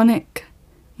iconic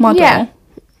model. Yeah.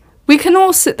 We can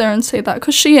all sit there and say that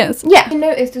because she is. Yeah. I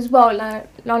noticed as well, like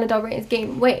Lana Del Rey is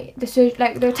gaining weight.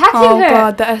 They're attacking Oh her.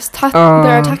 god,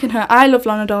 they're attacking her. I love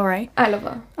Lana Del Rey. I love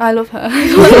her. I love her.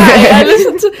 I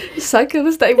listen to Psycho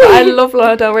Mistake, but I love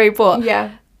Lana Del Rey. But Yeah.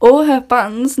 all her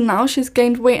fans, now she's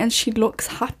gained weight and she looks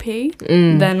happy.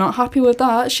 They're not happy with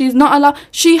that. She's not allowed.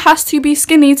 She has to be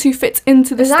skinny to fit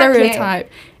into the Exactly. stereotype.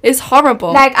 It's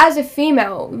horrible. Like as a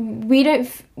female, we don't.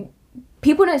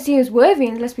 People don't see us worthy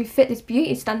unless we fit this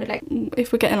beauty standard. Like,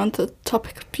 if we're getting onto the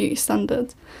topic of beauty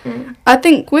standards, I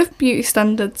think with beauty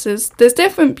standards there's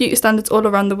different beauty standards all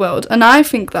around the world, and I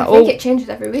think that I think it changes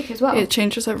every week as well. it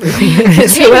changes every week. It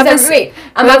It's changes whoever's- every week.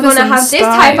 Am I whoever's gonna in have this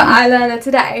type of style. eyeliner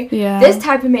today? Yeah. This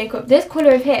type of makeup, this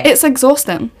colour of hair. It's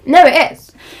exhausting. No, it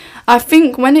is. I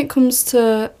think when it comes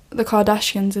to the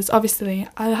Kardashians, is obviously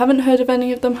I haven't heard of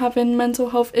any of them having mental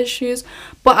health issues,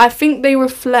 but I think they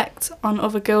reflect on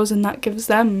other girls and that gives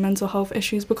them mental health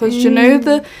issues because you know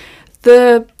the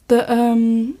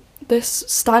this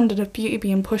standard of beauty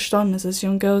being pushed on us as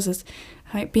young girls is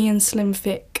like being slim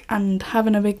thick and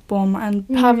having a big bum and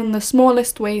having the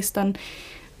smallest waist and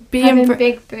being Having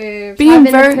big boobs, being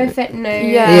having very- a perfect nose.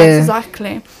 yeah.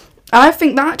 Exactly. I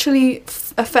think that actually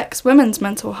affects women's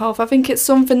mental health. I think it's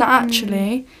something that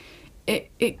actually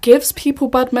it gives people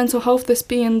bad mental health, this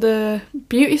being the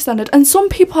beauty standard. And some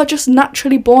people are just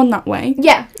naturally born that way.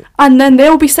 Yeah. And then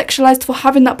they'll be sexualized for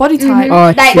having that body type.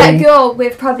 Oh, Like true. that girl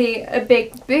with probably a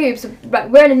big boobs, like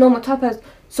wearing a normal top as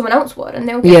someone else would, and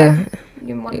they'll get Yeah.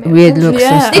 you want me Weird attention. looks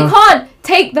Yeah. and They stuff. can't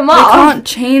take them They off. can't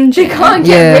change They it. can't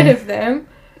get Yeah. rid of them.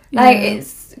 Like Yeah.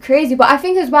 it's crazy. But I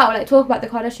think as well, like talk about the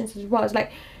Kardashians as well. It's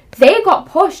like they got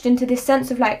pushed into this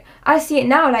sense of like I see it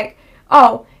now. Like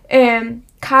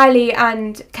Kylie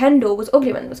and Kendall was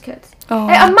ugly when they was kids. Oh.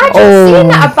 Like, imagine seeing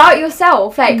that about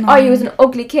yourself. Like oh, you was an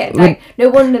ugly kid. Like no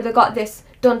wonder they got this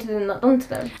done to them, not done to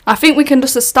them. I think we can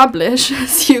just establish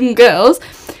as young girls,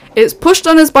 it's pushed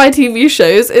on us by TV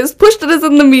shows, it's pushed on us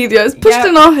in the media, it's pushed Yeah.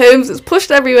 in our homes, it's pushed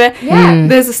everywhere. Yeah.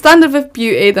 There's a standard of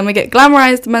beauty, then we get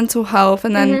glamorized mental health,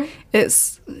 and then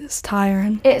it's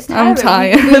tiring. It's I'm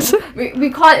tiring. tired. We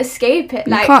can't escape it.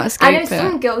 You Like can't I know escape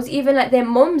some it. girls, even like their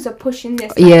mums are pushing this.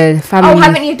 Like, Yeah, family. oh,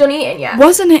 haven't you done eating yet?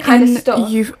 Wasn't it kind of in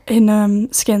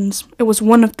stuff. Skins? It was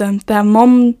one of them. Their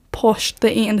mum pushed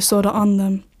the eating disorder on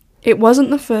them. It wasn't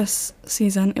the first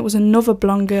season. It was another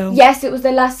blonde girl. Yes, it was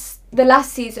the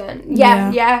last season.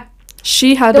 Yeah.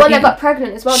 She had The one that eating- got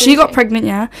pregnant as well. She didn't got pregnant,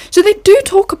 yeah. So they do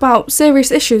talk about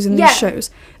serious issues in Yeah. these shows.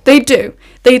 They do.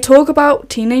 They talk about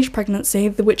teenage pregnancy,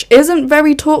 which isn't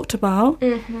very talked about.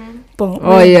 But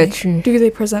Oh, yeah, really, true. do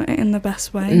they present it in the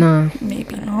best way? No.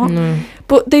 Maybe not. No.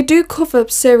 But they do cover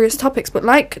serious topics. But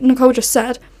like Nicole just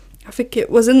said, I think it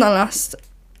was in the last...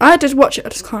 I did watch it, I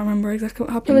just can't remember exactly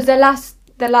what happened. It was the last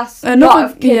lot Another,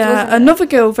 of kids. yeah, wasn't it? another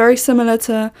girl very similar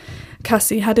to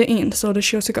Cassie had an eating disorder.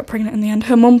 She also got pregnant in the end.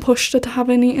 Her mum pushed her to have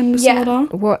an eating Yeah.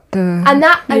 disorder. What the? And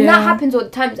that Yeah. happens all the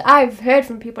time. I've heard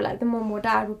from people like the mum or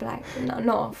dad would be like, no,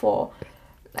 not for.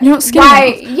 Like, You're not skinny why?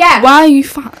 enough. Yeah. Why are you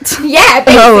fat? Yeah.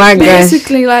 Oh my gosh.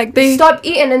 Basically, like they Stop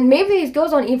eating, and maybe these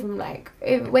girls aren't even like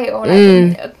weight or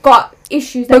like got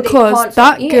issues that they because can't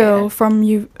stop that eating. girl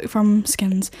from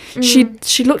Skins,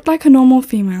 she looked like a normal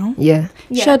female. Yeah.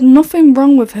 She Yeah. had nothing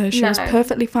wrong with her. She was No.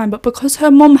 perfectly fine. But because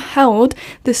her mum held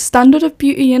this standard of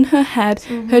beauty in her head,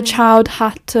 her child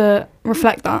had to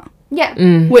reflect that, Yeah.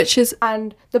 which is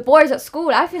And the boys at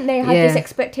school, I think they had this Yeah.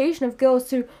 expectation of girls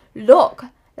to look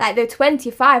like they're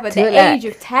 25 at the To, like, age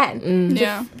of 10.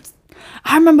 yeah.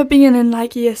 I remember being in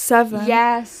like year 7.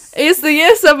 Yes. It's the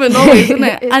year 7 always, isn't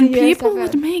it? It's And the year people 7.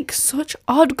 would make such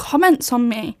odd comments on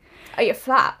me. Are you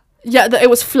flat? Yeah, that it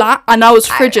was flat, and I was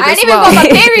frigid I as ain't even well. got my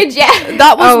period yet.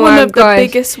 That was Oh one my of gosh. the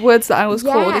biggest words that I was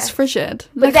called. Yeah. It's frigid.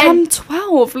 But Like, then- I'm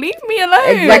 12. Leave me alone.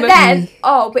 Exactly. But then,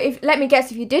 but if let me guess,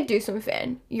 if you did do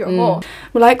something, you're a whore.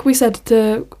 Well, like we said,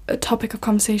 the topic of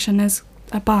conversation is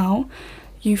about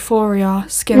euphoria,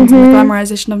 skins, and the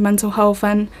glamorization of mental health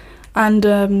and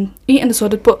eating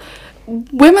disorder. But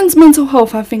women's mental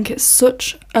health, I think it's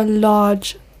such a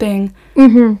large thing.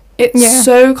 It's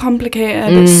so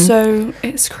complicated.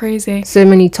 It's crazy. So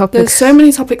many topics. There's so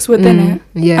many topics within it.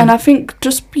 Yeah. And I think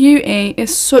just beauty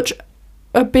is such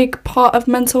a big part of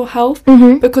mental health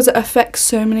because it affects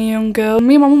so many young girls.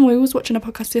 Me and my mum, we was watching a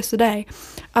podcast yesterday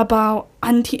about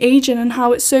anti-aging and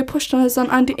how it's so pushed on us on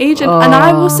anti-aging. And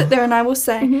I will sit there and I will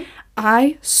say,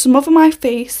 I smother my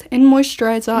face in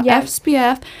moisturiser,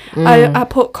 SPF. I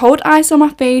put cold ice on my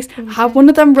face, have one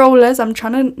of them rollers. I'm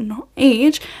trying to not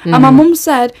age. And my mum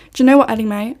said, do you know what, Ellie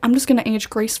Mae? I'm just going to age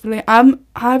gracefully.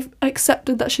 I've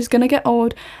accepted that she's going to get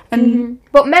old. And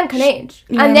But men can age,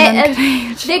 Yeah, and men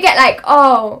can age. they get like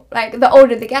the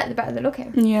older they get, the better they're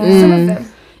looking. yeah. Some of them.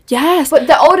 Yes. But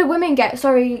the older women get,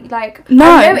 I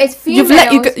No, know it's females.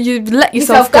 you've let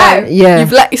yourself yourself go. go. Yeah.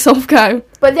 You've let yourself go.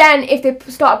 But then if they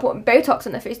start putting Botox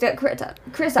on their face, they get criticised.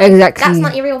 Exactly. That's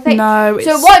not your real face. No,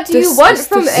 So it's what do you want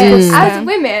from us disgusting. as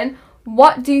women?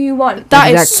 What do you want? That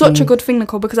is Exactly. such a good thing,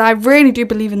 Nicole, because I really do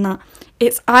believe in that.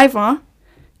 It's either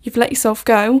you've let yourself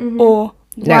go or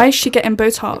why is she getting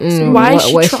Botox? Why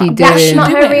is what is she she trying? doing? That's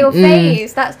not her doing? real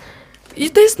face. That's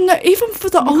There's no, even for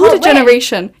the can't older win.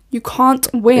 generation, you can't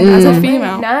win as a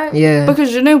female. no. Yeah.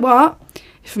 Because you know what?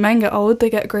 If men get old, they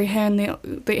get grey hair and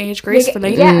they age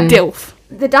gracefully. yeah. Dilf.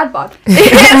 The dad bod.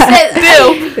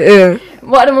 Dilf. Yeah.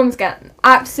 What do mums get?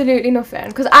 Absolutely nothing.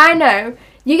 Because I know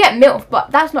you get MILF,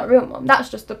 but that's not real mum. That's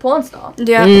just the porn star.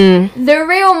 Yeah. The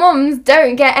real mums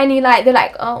don't get any, they're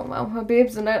like, oh, well, her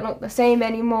boobs don't look the same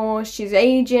anymore. She's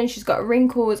aging. She's got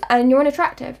wrinkles. And you're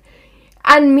unattractive.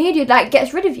 And media,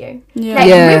 gets rid of you. Yeah. Like,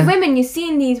 Yeah. with women, you're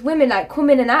seeing these women, come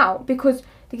in and out because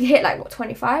they can hit,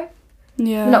 25?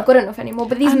 Yeah. Not good enough anymore.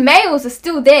 But these males are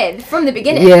still there from the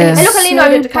beginning. Yeah. And look at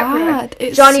Leonardo so DiCaprio. bad.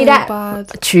 It's Johnny so Depp.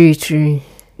 bad. True.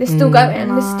 They're still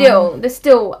going. They're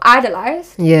still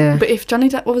idolised. Yeah. But if Johnny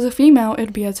Depp was a female,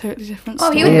 it'd be a totally different Oh,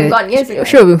 story. he would have been gone years ago.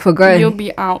 Sure, we've forgotten. You'll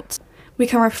be out. We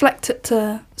can reflect it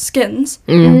to skins.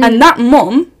 And that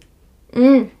mum,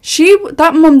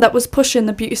 that mum that was pushing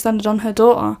the beauty standard on her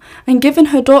daughter and giving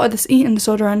her daughter this eating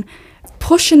disorder and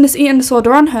pushing this eating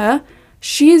disorder on her,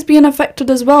 she's being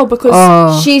affected as well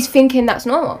because She's thinking that's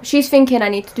normal. She's thinking I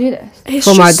need to do this. it's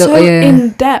For my just so daughter, yeah. in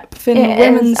depth in It is.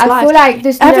 women's I lives. feel like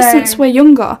there's ever no- since we're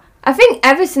younger. I think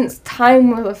ever since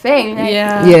time was a thing.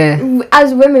 Yeah. Yeah.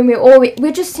 As women,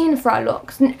 we're just seen for our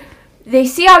looks. They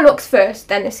see our looks first,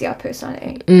 then they see our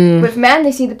personality. With men,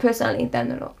 they see the personality, then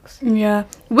the looks. Yeah.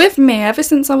 With me, ever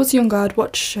since I was younger, I'd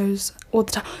watch shows all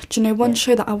the time. Do you know one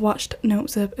show that I watched? No,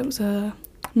 it was a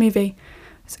movie.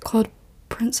 Is it called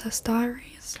Princess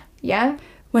Diaries? Yeah.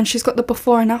 When she's got the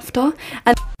before and after.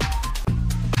 And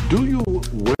Do you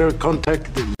wear contact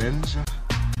lens?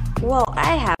 Well,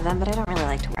 I have them, but I don't really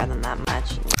like to wear them that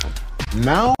much.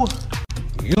 Now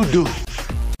you do.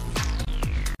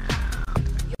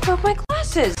 You broke my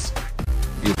glasses.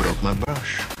 You broke my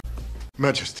brush.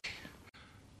 Majesty,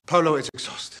 Paolo is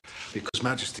exhausted because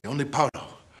Majesty, only Paolo,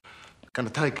 can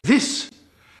take this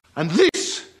and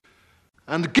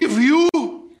give you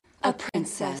A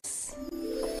princess.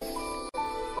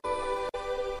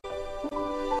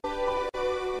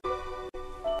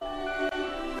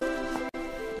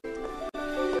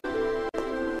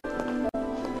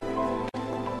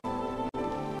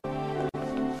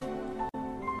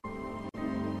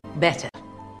 Better.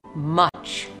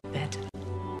 Much better.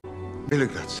 Mille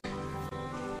grazie.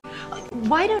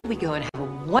 Why don't we go and have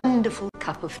a wonderful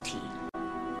cup of tea?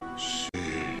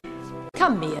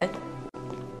 Come, Mia.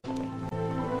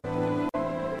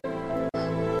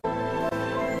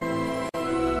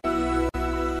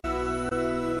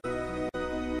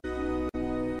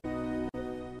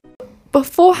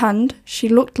 beforehand, she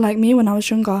looked like me when I was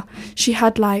younger. She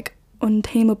had I'm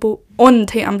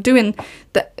doing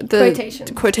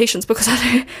the quotations because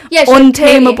I Yeah, do she had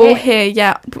untamable curly hair,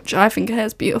 yeah, which I think her hair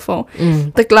is beautiful.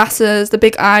 The glasses, the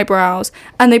big eyebrows,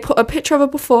 and they put a picture of her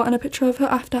before and a picture of her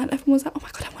after, and everyone was like, "Oh my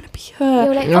god, I want to be her." They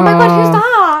were like, "Oh my god, who's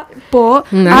that?"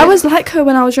 But I was like her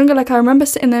when I was younger. I remember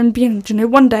sitting there and being, do you know,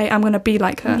 one day I'm gonna be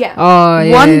like her. Yeah.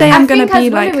 One day I'm gonna I think be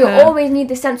as like women, her. we always need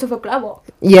the sense of a glow up.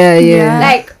 Yeah.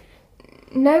 Like,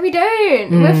 No, we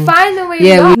don't. We're fine the way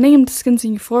Yeah, we are. Named Skins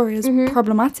and Euphoria is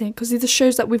problematic because these are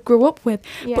shows that we've grew up with.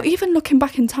 Yeah. But even looking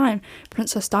back in time,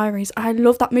 Princess Diaries, I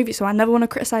love that movie, so I never want to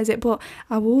criticise it, but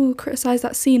I will criticise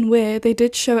that scene where they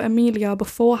did show Amelia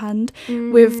beforehand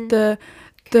with the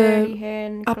Curly hair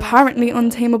and apparently colours.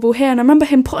 untamable hair, and I remember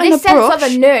him putting This a sense brush. of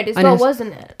a nerd as And well, it's-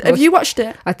 wasn't it? Have you watched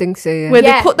it? I think so, yeah. Where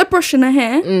Yeah. they put the brush in her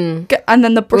hair, and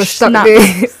then the We're brush stuck snaps.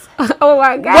 there. Oh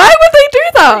my god. Why would they do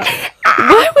that?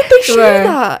 Why would they show Right.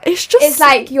 that? It's just It's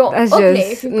like you're That's ugly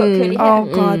just- if you've got curly hair. oh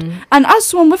god. And as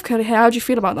someone with curly hair, how do you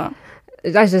feel about that?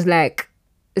 That's just like,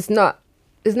 it's not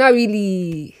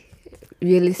really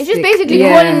realistic. It's just basically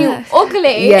Yeah. calling you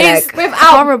ugly Yeah, it's like, without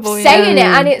horrible, saying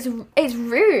yeah. it, and it's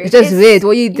rude. It's just weird.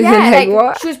 What are you doing? Yeah, like,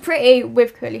 what? She was pretty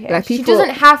with curly hair. Like, She people-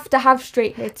 doesn't have to have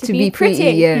straight hair to be pretty.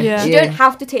 yeah. Yeah. She yeah. don't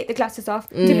have to take the glasses off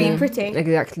to be pretty.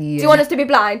 Exactly. Yeah. Do you want us to be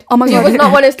blind? Oh my Do God. you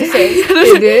not want us to see?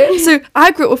 You do? So I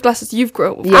grew up with glasses, you've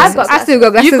grown up with Yes. I've got I still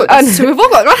got glasses You've got on. glasses, so we've all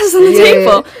got glasses on the Yeah.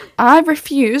 table. I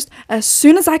refused. As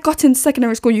soon as I got into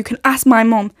secondary school, you can ask my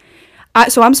mom.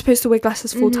 So I'm supposed to wear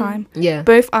glasses full time. Yeah.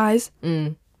 Both eyes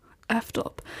Mm. effed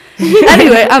up.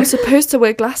 Anyway, I'm supposed to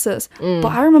wear glasses. But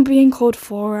I remember being called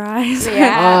four eyes.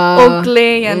 Yeah.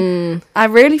 Ugly, and I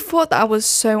really thought that I was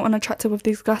so unattractive with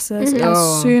these glasses. Oh.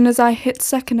 As soon as I hit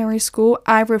secondary school,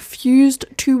 I refused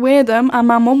to wear them, and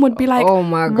my mum would be like, Oh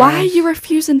my god. why are you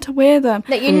refusing to wear them?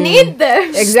 That you need them.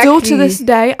 Exactly. Still to this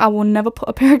day, I will never put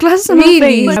a pair of glasses on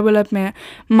Really? my face. I will admit,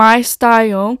 my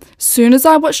style, soon as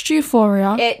I watched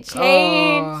Euphoria, It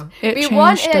changed. it We changed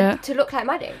wanted it. to look like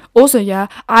Maddie. Also, yeah,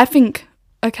 I think,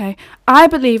 okay, I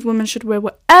believe women should wear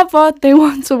whatever they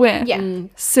want to wear. Yeah.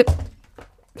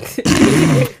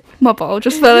 My bottle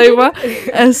just fell over.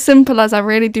 As simple as I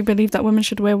really do believe that women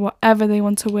should wear whatever they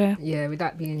want to wear Yeah,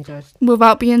 without being judged.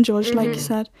 without being judged, like you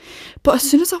said. But as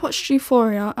soon as I watched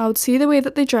Euphoria, I would see the way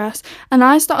that they dress, and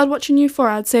I started watching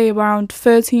Euphoria, I'd say around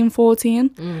 13,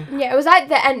 14. Yeah, it was at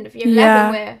the end of year 11 Yeah.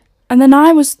 where And then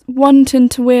I was wanting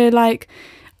to wear like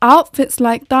outfits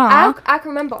like that. I can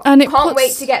remember. And it Can't wait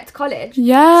puts- to get to college.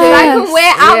 Yeah. So I can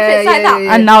wear outfits like that.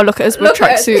 And now look at us with Look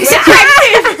at us. tracksuits. We're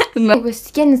tracksuits. No. It was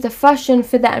Skins, the fashion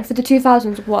for then, for the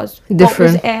 2000s was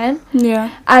Different. what was in. Yeah.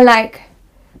 And like,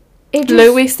 it just,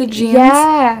 Low-waisted jeans.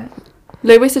 Yeah.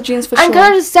 Low-waisted jeans for And sure.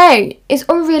 can I just say, it's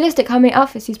unrealistic how many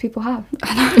outfits these people have.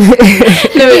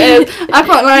 No, it is. I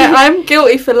can't lie. I'm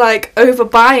guilty for like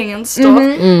overbuying and stuff.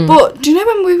 Mm-hmm. But do you know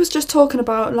when we was just talking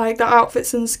about like the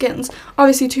outfits and skins?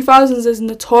 Obviously, 2000s is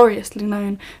notoriously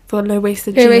known for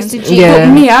low-waisted jeans. Low-waisted jeans. Yeah.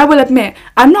 But me, I will admit,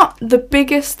 I'm not the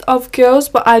biggest of girls,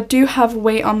 but I do have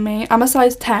weight on me. I'm a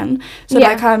size 10, so Yeah.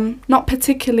 like I'm not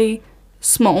particularly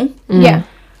small. Yeah.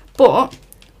 But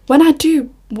when I do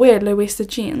wear low-waisted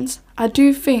jeans, I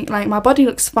do think like my body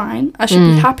looks fine. I should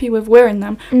be happy with wearing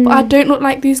them, but I don't look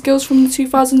like these girls from the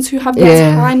 2000s who have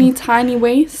their Yeah. tiny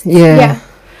waists. Yeah. Yeah.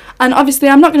 And obviously,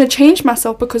 I'm not going to change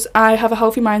myself because I have a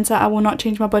healthy mindset. I will not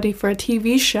change my body for a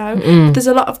TV show. But there's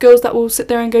a lot of girls that will sit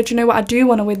there and go, do you know what? I do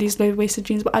want to wear these low-waisted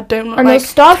jeans, but I don't look And they'll like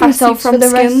starve Cassie themselves from for the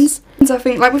rest. Skins. I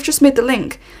think, like we've just made the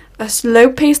link, a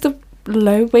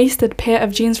low-waisted pair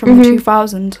of jeans from the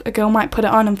 2000s, a girl might put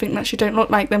it on and think that she don't look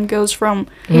like them girls from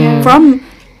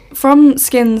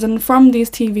Skins and from these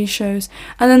TV shows.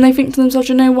 And then they think to themselves,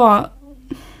 you know what?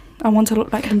 I want to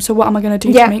look like them, so what am I going to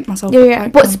do Yeah. to make myself Yeah, look yeah.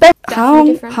 like But them?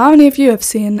 definitely different. How many of you have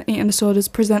seen eating disorders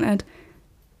presented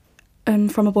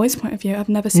from a boy's point of view? I've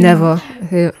never seen Never.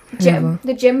 Yeah, Gym, never.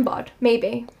 the gym bod,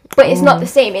 maybe. But it's not the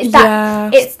same. It's Yeah.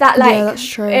 that. It's that like. Yeah, that's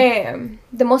true.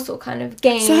 The muscle kind of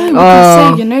gain. So we Oh.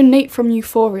 can say, you know, Nate from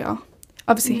Euphoria.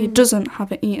 Obviously, he doesn't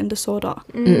have an eating disorder,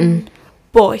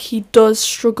 but he does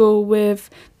struggle with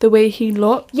the way he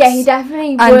looks. Yeah, he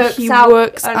definitely and works he out.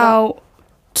 works a lot. out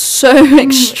so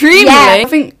extremely. Yeah. I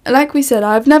think, like we said,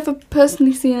 I've never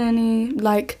personally seen any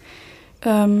like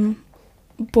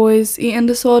boys eating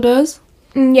disorders,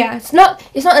 Yeah, it's not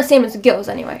the same as the girls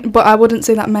anyway. but I wouldn't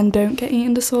say that men don't get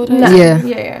eating disorders. No. Yeah.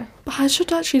 Yeah. But I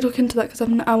should actually look into that because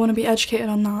I want to be educated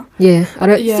on that. Yeah. I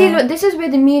don't. Yeah. See, look, this is where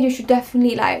the media should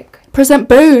definitely like. Present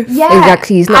both. Yeah.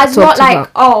 Exactly, it's not As not talked like about.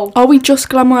 oh. Are we just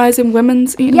glamorising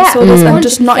women's eating Yeah, disorders and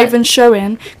just not 100%. even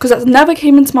showing? Because that never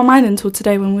came into my mind until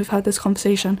today when we've had this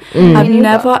conversation. Mm. I've Me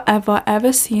never,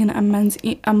 ever seen a man's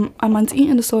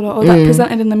eating disorder or that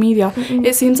presented in the media.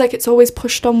 It seems like it's always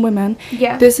pushed on women.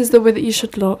 Yeah. This is the way that you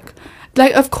should look.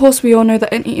 Like, of course, we all know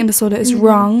that an eating disorder is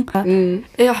wrong.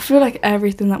 I feel like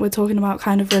everything that we're talking about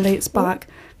kind of relates back.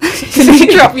 Can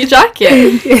you drop your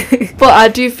jacket? But I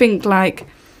do think, like,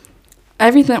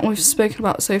 everything that we've spoken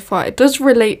about so far, it does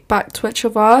relate back to each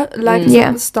other. Like I said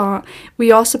at the start,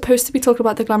 we are supposed to be talking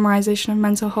about the glamorization of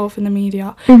mental health in the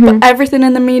media, but everything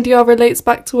in the media relates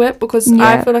back to it, because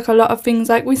I feel like a lot of things,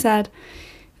 like we said,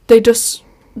 they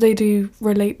do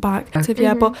relate back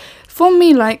to but for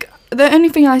me, like, the only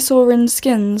thing I saw in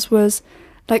Skins was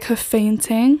like her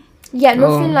fainting. Yeah,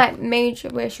 nothing like major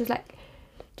where she was like,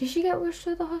 did she get rushed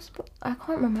to the hospital? I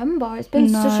can't remember. It's been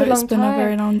such a long time. It's been a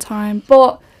very long time.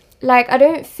 But like, I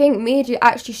don't think media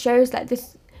actually shows like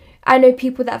this. I know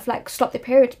people that have like stopped their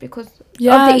periods because of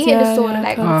the eating disorder.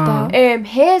 Like,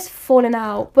 hair's falling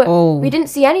out, but we didn't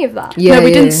see any of that. Yeah, no,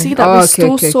 we didn't see that. We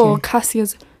still saw Cassie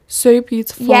as so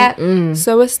beautiful,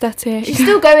 so aesthetic. She's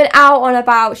still going out on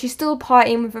about. She's still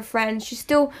partying with her friends. She's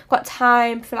still got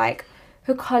time for like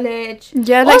her college.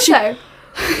 Yeah, like also,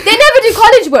 they never do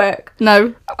college work.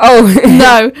 No.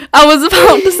 No. I was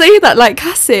about to say that. Like,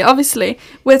 Cassie, obviously,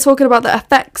 we're talking about the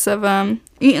effects of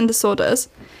eating disorders.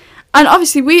 And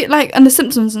obviously, we, like, and the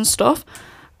symptoms and stuff.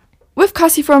 With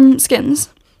Cassie from Skins,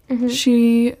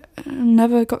 she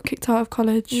never got kicked out of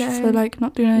college for, like,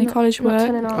 not doing any college work.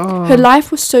 Her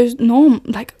life was so normal.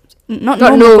 Like, not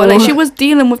normal, but like, she was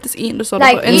dealing with this eating disorder,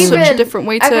 like, but in such a different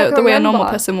way to the way a normal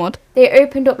person would. They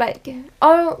opened up, like,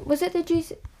 was it the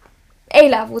GC?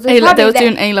 A-levels. They were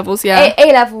doing A-levels,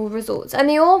 A-level results, and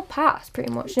they all passed pretty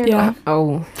much. You know?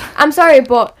 Oh. I'm sorry,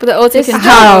 but they're all taking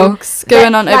drugs,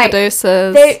 going on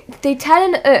overdoses. They're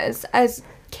telling us as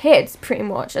kids, pretty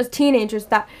much, as teenagers,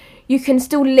 that you can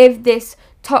still live this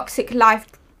toxic life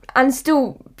and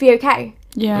still be okay.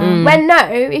 Yeah. When no,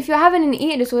 if you're having an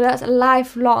eating disorder, that's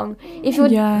lifelong. If you're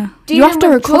dealing you have to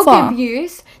with recover. drug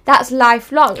abuse, that's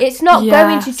lifelong. It's not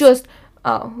going to just,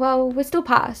 we're still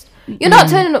passed. You're not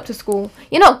turning up to school.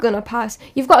 You're not gonna pass.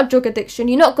 You've got a drug addiction.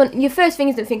 You're not gonna. Your first thing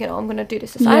isn't thinking, I'm gonna do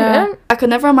this assignment. I could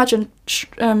never imagine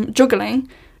juggling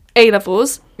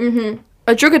A-levels,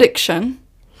 a drug addiction,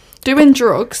 doing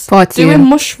drugs, doing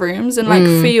mushrooms in like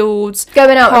fields,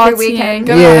 going out every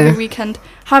weekend,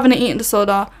 having an eating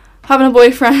disorder, having a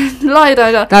boyfriend,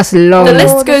 That's long. The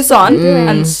list goes on,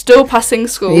 and still passing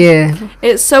school. Yeah,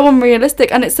 it's so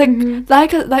unrealistic, and it's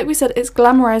like we said, it's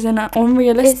glamorizing an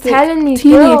unrealistic. It's telling these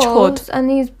girls and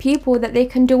these people that they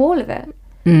can do all of it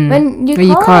when you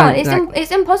can't.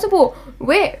 It's impossible.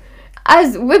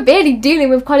 We're barely dealing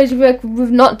with college work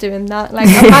with not doing that. Like,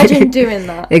 imagine doing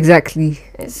that. Exactly.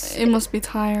 It must be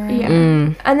tiring.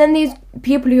 Yeah. And then these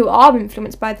people who are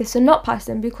influenced by this are not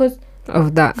passing because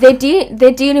of that.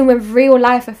 They're dealing with real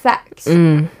life effects.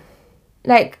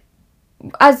 Like,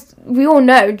 as we all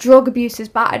know, drug abuse is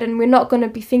bad, and we're not going to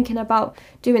be thinking about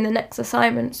doing the next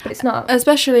assignments, but it's not.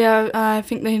 Especially, I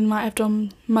think they might have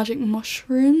done magic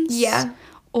mushrooms. Yeah.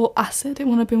 Or acid. It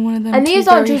would have been one of them. And these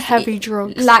aren't just heavy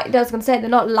drugs. Like I was going to say, they're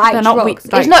not light drugs.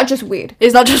 It's not just weed.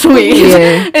 It's not just weed.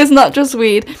 It's not just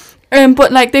weed.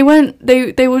 But like they will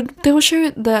show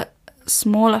the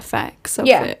small effects of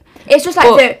it. It's just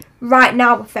like the right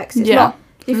now effects. It's not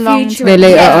the future.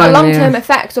 The long-term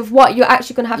effects of what you're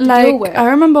actually going to have to deal with. I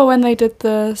remember when they did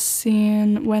the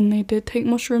scene when they did take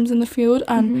mushrooms in the field,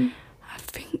 and I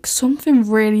think something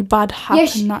really bad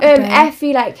happened that day.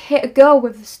 Effie like hit a girl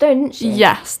with a stone, didn't she?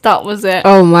 Yes, that was it.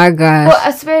 Oh my god. But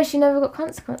I swear she never got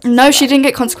consequences. No, she didn't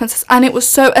get consequences, and it was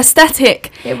so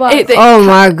aesthetic. It was. Oh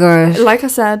my gosh. Like I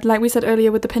said, like we said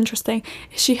earlier with the Pinterest thing,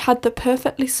 she had the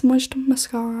perfectly smudged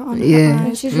mascara on her eyes.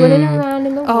 And she's running around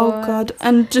in the woods. God.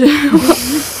 And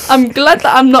I'm glad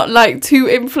that I'm not like too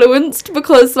influenced,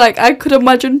 because like I could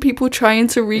imagine people trying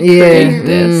to recreate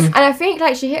this. And I think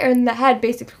like she hit her in the head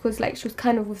basically because like she was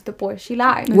kind of with the boy she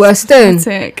liked. Worse than. So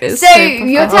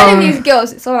you're telling these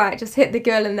girls it's alright, just hit the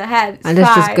girl in the head. It's and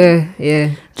let's just go. Yeah.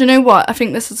 Do you know what? I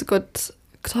think this is a good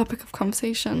topic of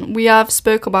conversation. We have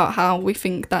spoke about how we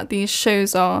think that these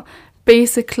shows are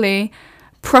basically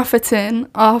profiting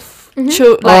off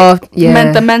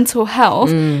the mental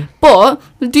health. But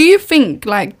do you think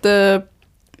like the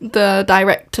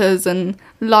directors and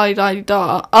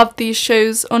la-di-da of these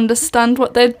shows understand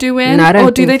what they're doing,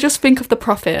 or do they just think of the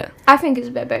profit? I think it's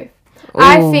a bit of both.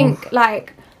 I think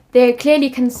like they clearly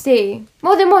can see.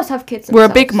 Well, they must have kids themselves.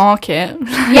 We're a big market.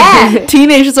 Yeah.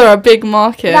 Teenagers are a big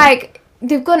market. Like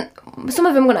some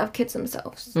of them are gonna have kids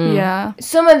themselves. Yeah.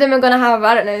 Some of them are gonna have,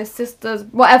 I don't know, sisters,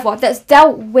 whatever, that's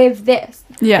dealt with this.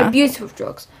 Yeah. Abuse with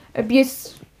drugs,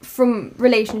 abuse from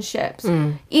relationships,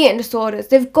 eating disorders.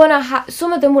 They've gonna have.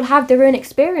 Some of them will have their own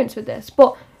experience with this,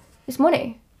 but it's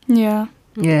money. Yeah.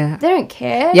 Yeah. They don't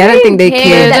care. Yeah, I don't think they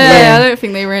care. I don't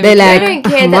think they really care. They don't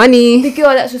care money. That the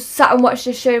girl that's just sat and watched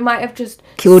the show might have just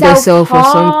killed herself or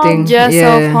something. Yeah,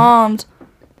 self-harmed.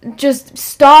 just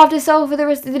starve themselves for the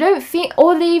rest. They don't think,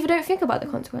 or they even don't think about the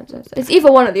consequences. It's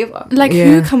either one or the other. Like,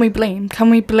 who can we blame? Can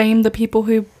we blame the people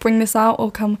who bring this out,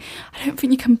 or I don't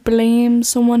think you can blame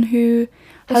someone who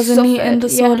has an eating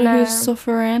disorder who's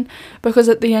suffering, because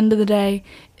at the end of the day,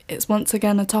 it's once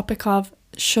again a topic of,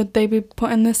 should they be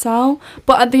putting this out?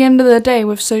 But at the end of the day,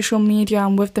 with social media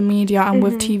and with the media and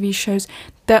with TV shows,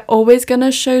 they're always going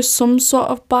to show some sort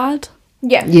of bad.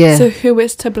 Yeah. So who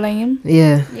is to blame?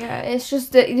 Yeah. Yeah, it's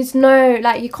just that there's no,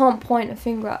 like, you can't point a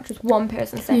finger at just one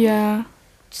person saying,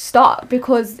 stop,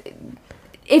 because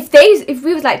if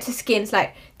we was like to Skins,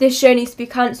 like, this show needs to be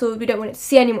cancelled, we don't want it to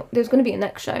see anymore, there's going to be a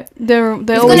next show. There's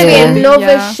going to be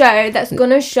another show that's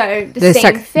going to show the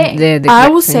same thing. I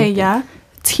will say,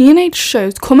 teenage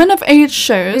shows, coming of age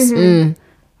shows,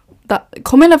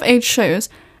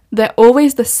 they're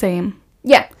always the same.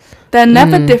 Yeah. They're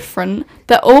never different.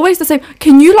 They're always the same.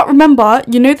 Can you lot remember,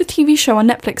 the TV show on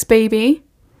Netflix, Baby?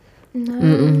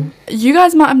 No. You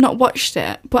guys might have not watched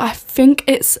it, but I think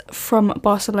it's from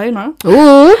Barcelona.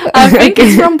 Ooh. I think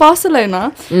it's from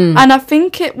Barcelona. And I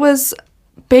think it was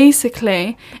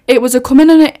basically, it was a coming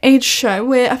of age show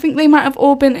where I think they might have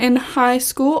all been in high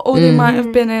school, or they might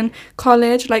have been in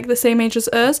college, like the same age as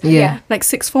us. Yeah. Like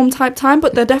sixth form type time,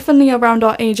 but they're definitely around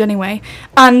our age anyway.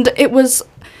 And it was...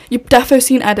 You've definitely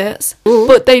seen edits,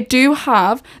 but they do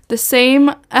have the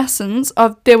same essence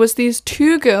of, there was these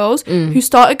two girls who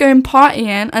started going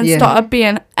partying and started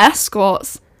being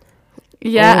escorts.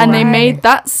 Yeah, and they made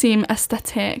that seem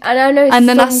aesthetic. And I know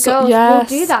some girls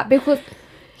will do that because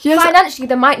financially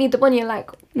they might need the money, and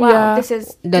like, wow, this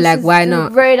is why not?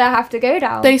 The road I have to go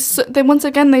down. They once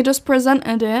again, they just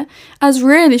presented it as,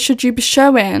 really, should you be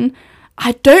showing...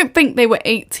 I don't think they were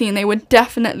 18. They were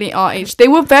definitely our age. They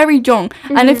were very young.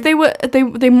 And if they were,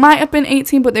 they might have been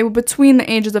 18, but they were between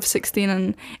the ages of 16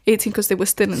 and 18 because they were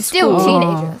still in school. Still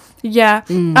teenagers. Yeah.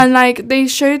 And like, they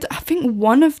showed, I think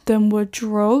one of them were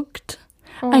drugged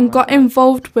and got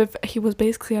involved with, he was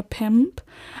basically a pimp.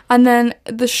 And then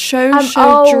the show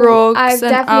showed drugs I and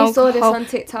definitely alcohol. saw this on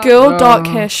TikTok. Girl, dark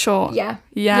hair, short.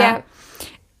 Yeah.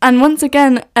 And once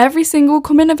again, every single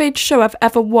coming-of-age show I've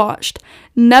ever watched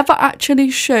never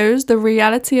actually shows the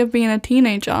reality of being a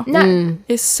teenager. No.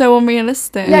 It's so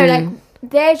unrealistic. No, like,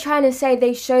 they're trying to say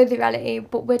they show the reality,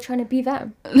 but we're trying to be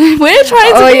them. We're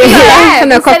trying to be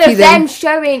them. Instead of them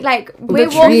showing, like, we're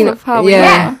walking of how we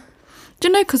are. Do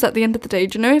you know, because at the end of the day,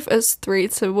 do you know if us three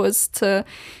was to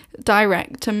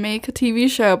direct to make a TV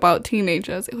show about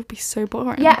teenagers, it would be so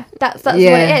boring. Yeah, that's what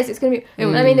it is. It's gonna be. I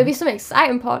mean, there'll be some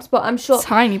exciting parts, but I'm sure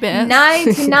tiny bits.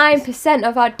 99%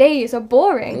 of our days are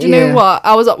boring. Do you know what?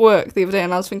 I was at work the other day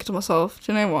and I was thinking to myself,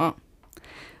 do you know what?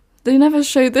 They never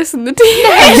showed this in the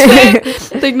TV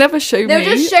show. They never showed me.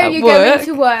 They'll just show you going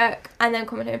to work and then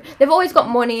coming home. They've always got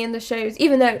money in the shows,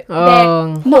 even though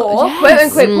they're poor, quote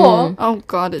unquote poor. Oh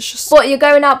God, it's just. But you're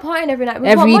going out partying every night.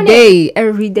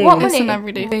 Every day. What It's money? an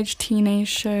everyday age teenage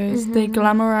shows. They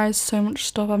glamorize so much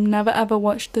stuff. I've never ever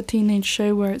watched a teenage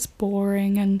show where it's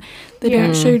boring and they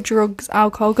don't show drugs,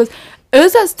 alcohol. Because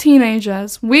us as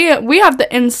teenagers, we have the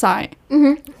insight.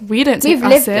 We don't take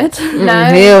acid. No.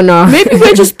 Hell no. Maybe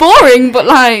we're just boring, but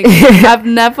like I've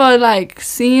never like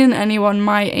seen anyone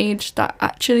my age that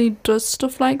actually does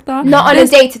stuff like that. Not on a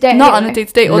day-to-day. Not on a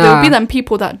day-to-day. Or there'll be them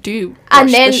people that do and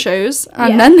watch then, the shows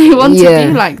and then they want to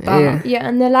be like that. Yeah,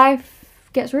 and their life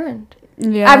gets ruined.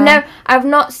 Yeah. I've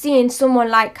not seen someone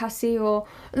like Cassie or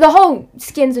the whole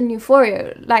Skins and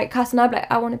Euphoria, like Cass and I'm like,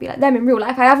 I want to be like them in real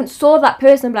life. I haven't saw that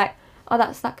person and be like, oh,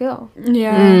 that's that girl.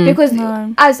 Yeah. Because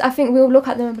as I think we'll look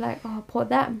at them and be like, oh, poor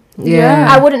them. Yeah.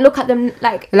 I wouldn't look at them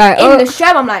like in the show.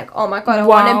 I'm like, oh my God, I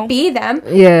want to be them.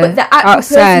 Yeah. But the actual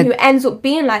person who ends up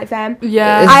being like them,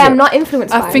 I am not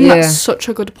influenced by it. I think that's such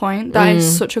a good point. That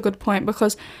is such a good point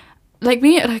because like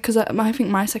me, because I think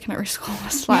my secondary school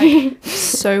was like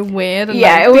so weird. And,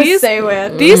 yeah, like, it was so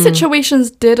weird. These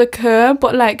situations did occur,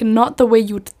 but like not the way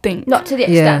you'd think. Not to the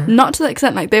extent. Not to the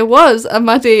extent. Like there was a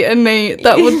Maddie and Nate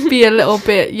that would be a little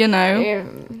bit, you know,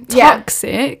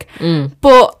 toxic.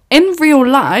 But in real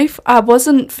life, I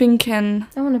wasn't thinking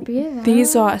I want to be there.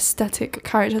 These are aesthetic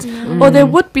characters. Or there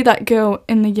would be that girl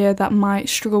in the year that might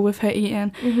struggle with her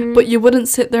eating, but you wouldn't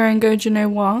sit there and go, do you know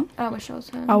what? I wish I was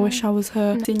her. I wish I was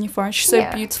her. Seeing you for her. She's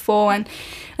so beautiful and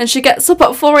she gets up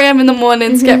at 4 a.m. in the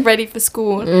morning to get ready for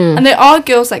school. And there are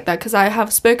girls like that because I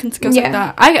have spoken to girls like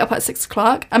that. I get up at 6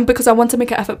 o'clock and because I want to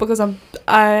make an effort because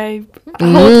I hold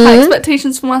high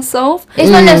expectations for myself. It's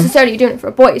not necessarily doing it for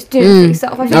a boy, it's doing it for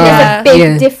yourself. I think there's a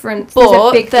big difference.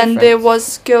 But then there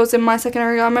was girls in my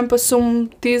secondary. I remember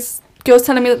these girls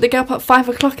telling me that they get up at 5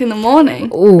 o'clock in the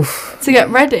morning Oof. to get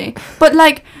ready. But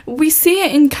like we see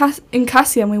it in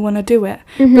Cassie and we want to do it,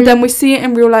 but then we see it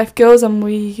in real life girls and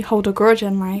we hold a grudge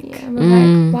and like, And we're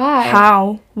like, why?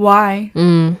 how, why,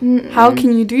 how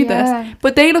can you do Yeah. this?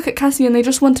 But they look at Cassie and they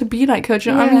just want to be like her. Do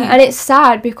you know what I mean? And it's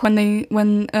sad because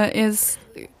when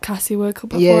Cassie woke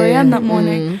up at 4 a.m. that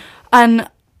morning, and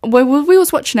we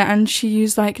was watching it, and she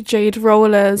used like jade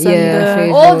rollers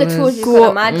and all the tools you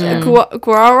can imagine.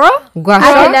 guara.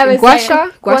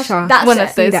 Guasha. That's one it.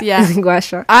 of those, yeah.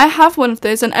 Guasha. I have one of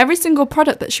those, and every single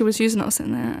product that she was using, I was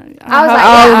in there. I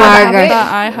was like,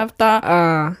 I have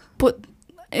that. But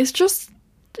it's just,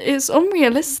 it's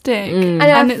unrealistic, And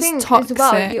I it's think toxic.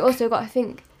 as well, you also got to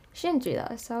think, she didn't do that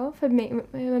herself. Her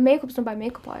makeup's done by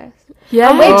makeup artists. Yeah.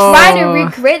 And we're trying to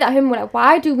recreate that home. We're like,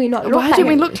 why do we not look like Why do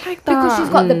we him? look like that? Because she's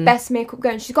got the best makeup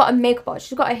going. She's got a makeup artist.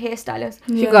 She's got a hairstylist.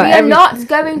 Yeah. got We are not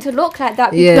going to look like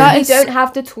that because we don't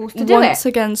have the tools to do it. Once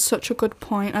again, such a good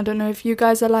point. I don't know if you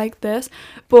guys are like this,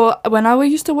 but when I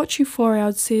used to watch Euphoria,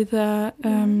 I'd see the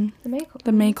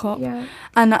makeup. Yeah.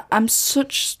 And I'm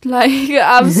such like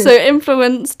I'm so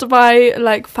influenced by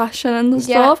like fashion and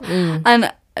stuff.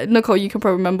 And Nicole, you can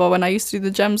probably remember when I used to do the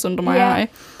gems under my eye,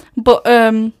 but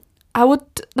I would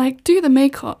like do the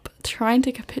makeup, try and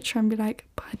take a picture and be like,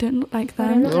 but I don't look like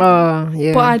them. But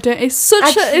I don't. It's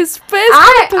such it's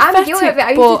I'm guilty of it.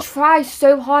 I used to try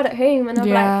so hard at home, and I'm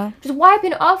like just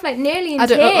wiping it off like nearly in I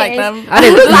tears. don't look like them. I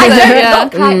don't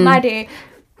look like Maddie.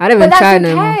 I don't even But try that's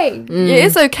no okay. more. It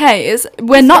is okay.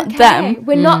 We're not them.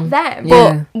 We're not them.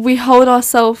 But we hold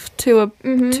ourselves to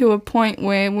a point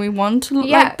where we want to look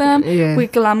like them. Yeah. We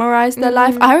glamorize their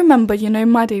life. I remember,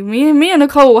 Maddie. Me and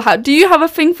Nicole. Do you have a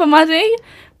thing for Maddie?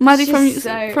 Maddie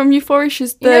from Euphoria.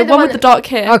 She's the one with the dark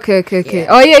hair. Okay. Yeah.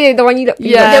 Oh yeah, the one you.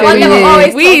 Yeah, the one that we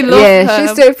always we love her.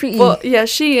 She's so pretty. But yeah,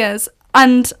 she is.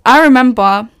 And I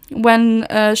remember when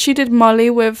she did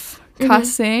Molly with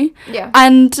Cassie. Yeah.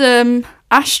 And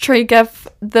Ashtray gave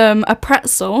them a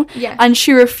pretzel. Yeah. And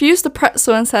she refused the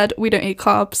pretzel and said, "We don't eat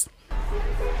carbs."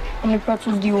 How many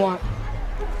pretzels do you want?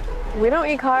 We don't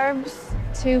eat carbs.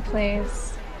 2,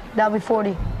 please. That'll be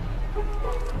 40.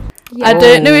 Yeah. I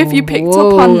don't know if you picked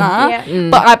up on that, Yeah.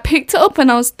 but I picked it up and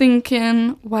I was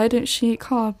thinking, why don't she eat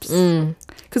carbs?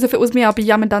 Because if it was me, I'll be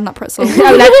yamming down that pretzel.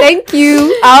 I'm like, thank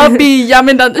you. I'll be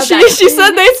yamming down. She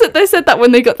said they said that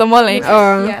when they got the Molly.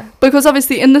 Yeah. Because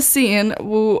obviously in the scene,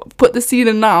 we'll put the scene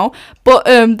in now. But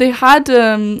they had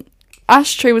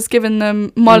Ashtray was giving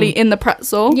them Molly in the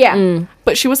pretzel. Yeah.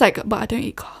 But she was like, but I don't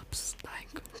eat carbs.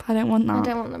 Like, I don't want that. I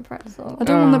don't want the pretzel. I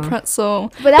don't want the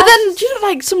pretzel. But then, do you know,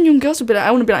 like, some young girls would be like,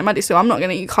 I want to be like Maddie, so I'm not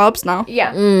going to eat carbs now.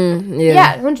 Yeah.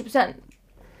 Yeah. 100%.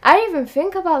 I didn't even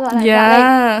think about that like that.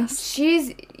 Yes. Like,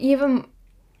 she's even...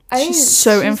 She's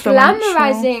so influential.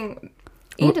 glamorizing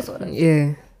eating disorders.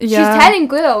 Yeah. She's telling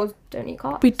girls, don't eat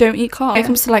carbs. We don't eat carbs. When it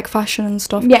comes to, like, fashion and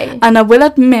stuff. Yeah. And I will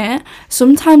admit,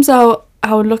 sometimes I'll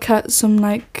look at some,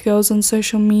 like, girls on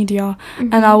social media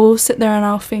and I will sit there and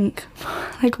I'll think,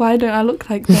 like, why don't I look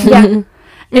like them?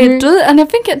 Yeah. It does, and I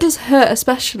think it does hurt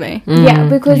especially. Yeah,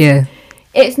 because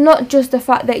it's not just the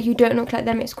fact that you don't look like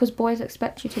them, it's because boys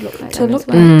expect you to look like them as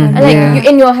well. And like, you,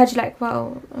 in your head, you're like,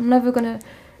 well, I'm never going to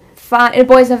a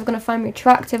boy's never going to find me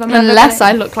attractive. Unless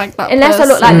I look like that Unless person.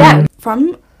 I look like them.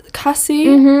 From Cassie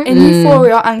in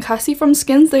Euphoria and Cassie from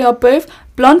Skins, they are both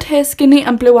blonde hair, skinny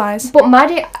and blue eyes. But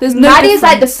Maddie is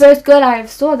like the first girl I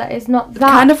saw that is not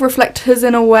that. Kind of reflect hers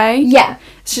in a way. Yeah.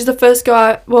 She's the first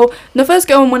girl, the first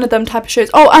girl in one of them type of shows.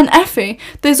 Oh, and Effie.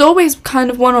 There's always kind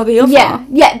of one or the other.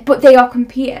 Yeah, but they are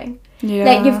competing. Yeah.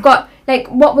 Like, you've got, like,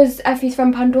 what was Effie's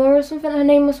friend, Pandora or something, her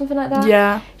name or something like that?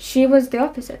 Yeah. She was the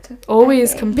opposite.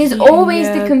 Always Effie. competing. There's always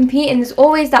the competing. There's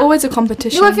always that. Always a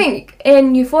competition. You would think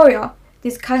in Euphoria,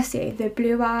 there's Cassie, the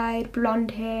blue-eyed, blonde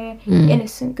hair,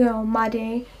 innocent girl,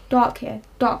 Maddie, dark hair,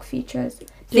 dark features.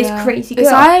 This crazy girl.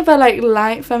 It's either, like,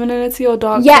 light femininity or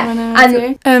dark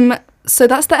femininity. So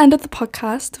that's the end of the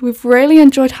podcast. We've really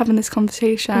enjoyed having this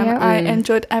conversation. I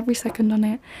enjoyed every second on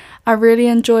it. I really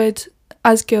enjoyed,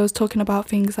 as girls, talking about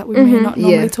things that we may not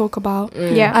normally talk about.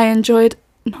 I enjoyed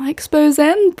not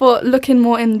exposing, but looking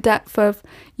more in depth of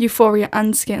Euphoria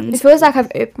and Skins. It feels like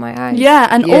I've opened my eyes. Yeah,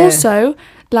 and also,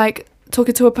 like,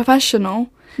 talking to a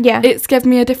professional, it's given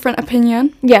me a different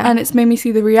opinion. Yeah. And it's made me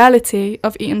see the reality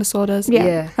of eating disorders.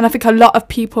 Yeah. And I think a lot of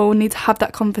people need to have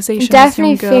that conversation.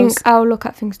 Definitely with young girls. think I'll look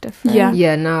at things different. Yeah.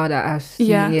 Yeah, now that I've seen,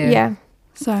 Yeah.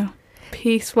 So,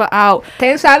 peace, we're out.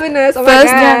 Thanks for having us. Oh my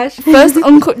gosh. First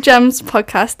Uncut Gems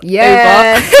podcast.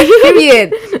 Yeah.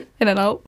 Over. In and out.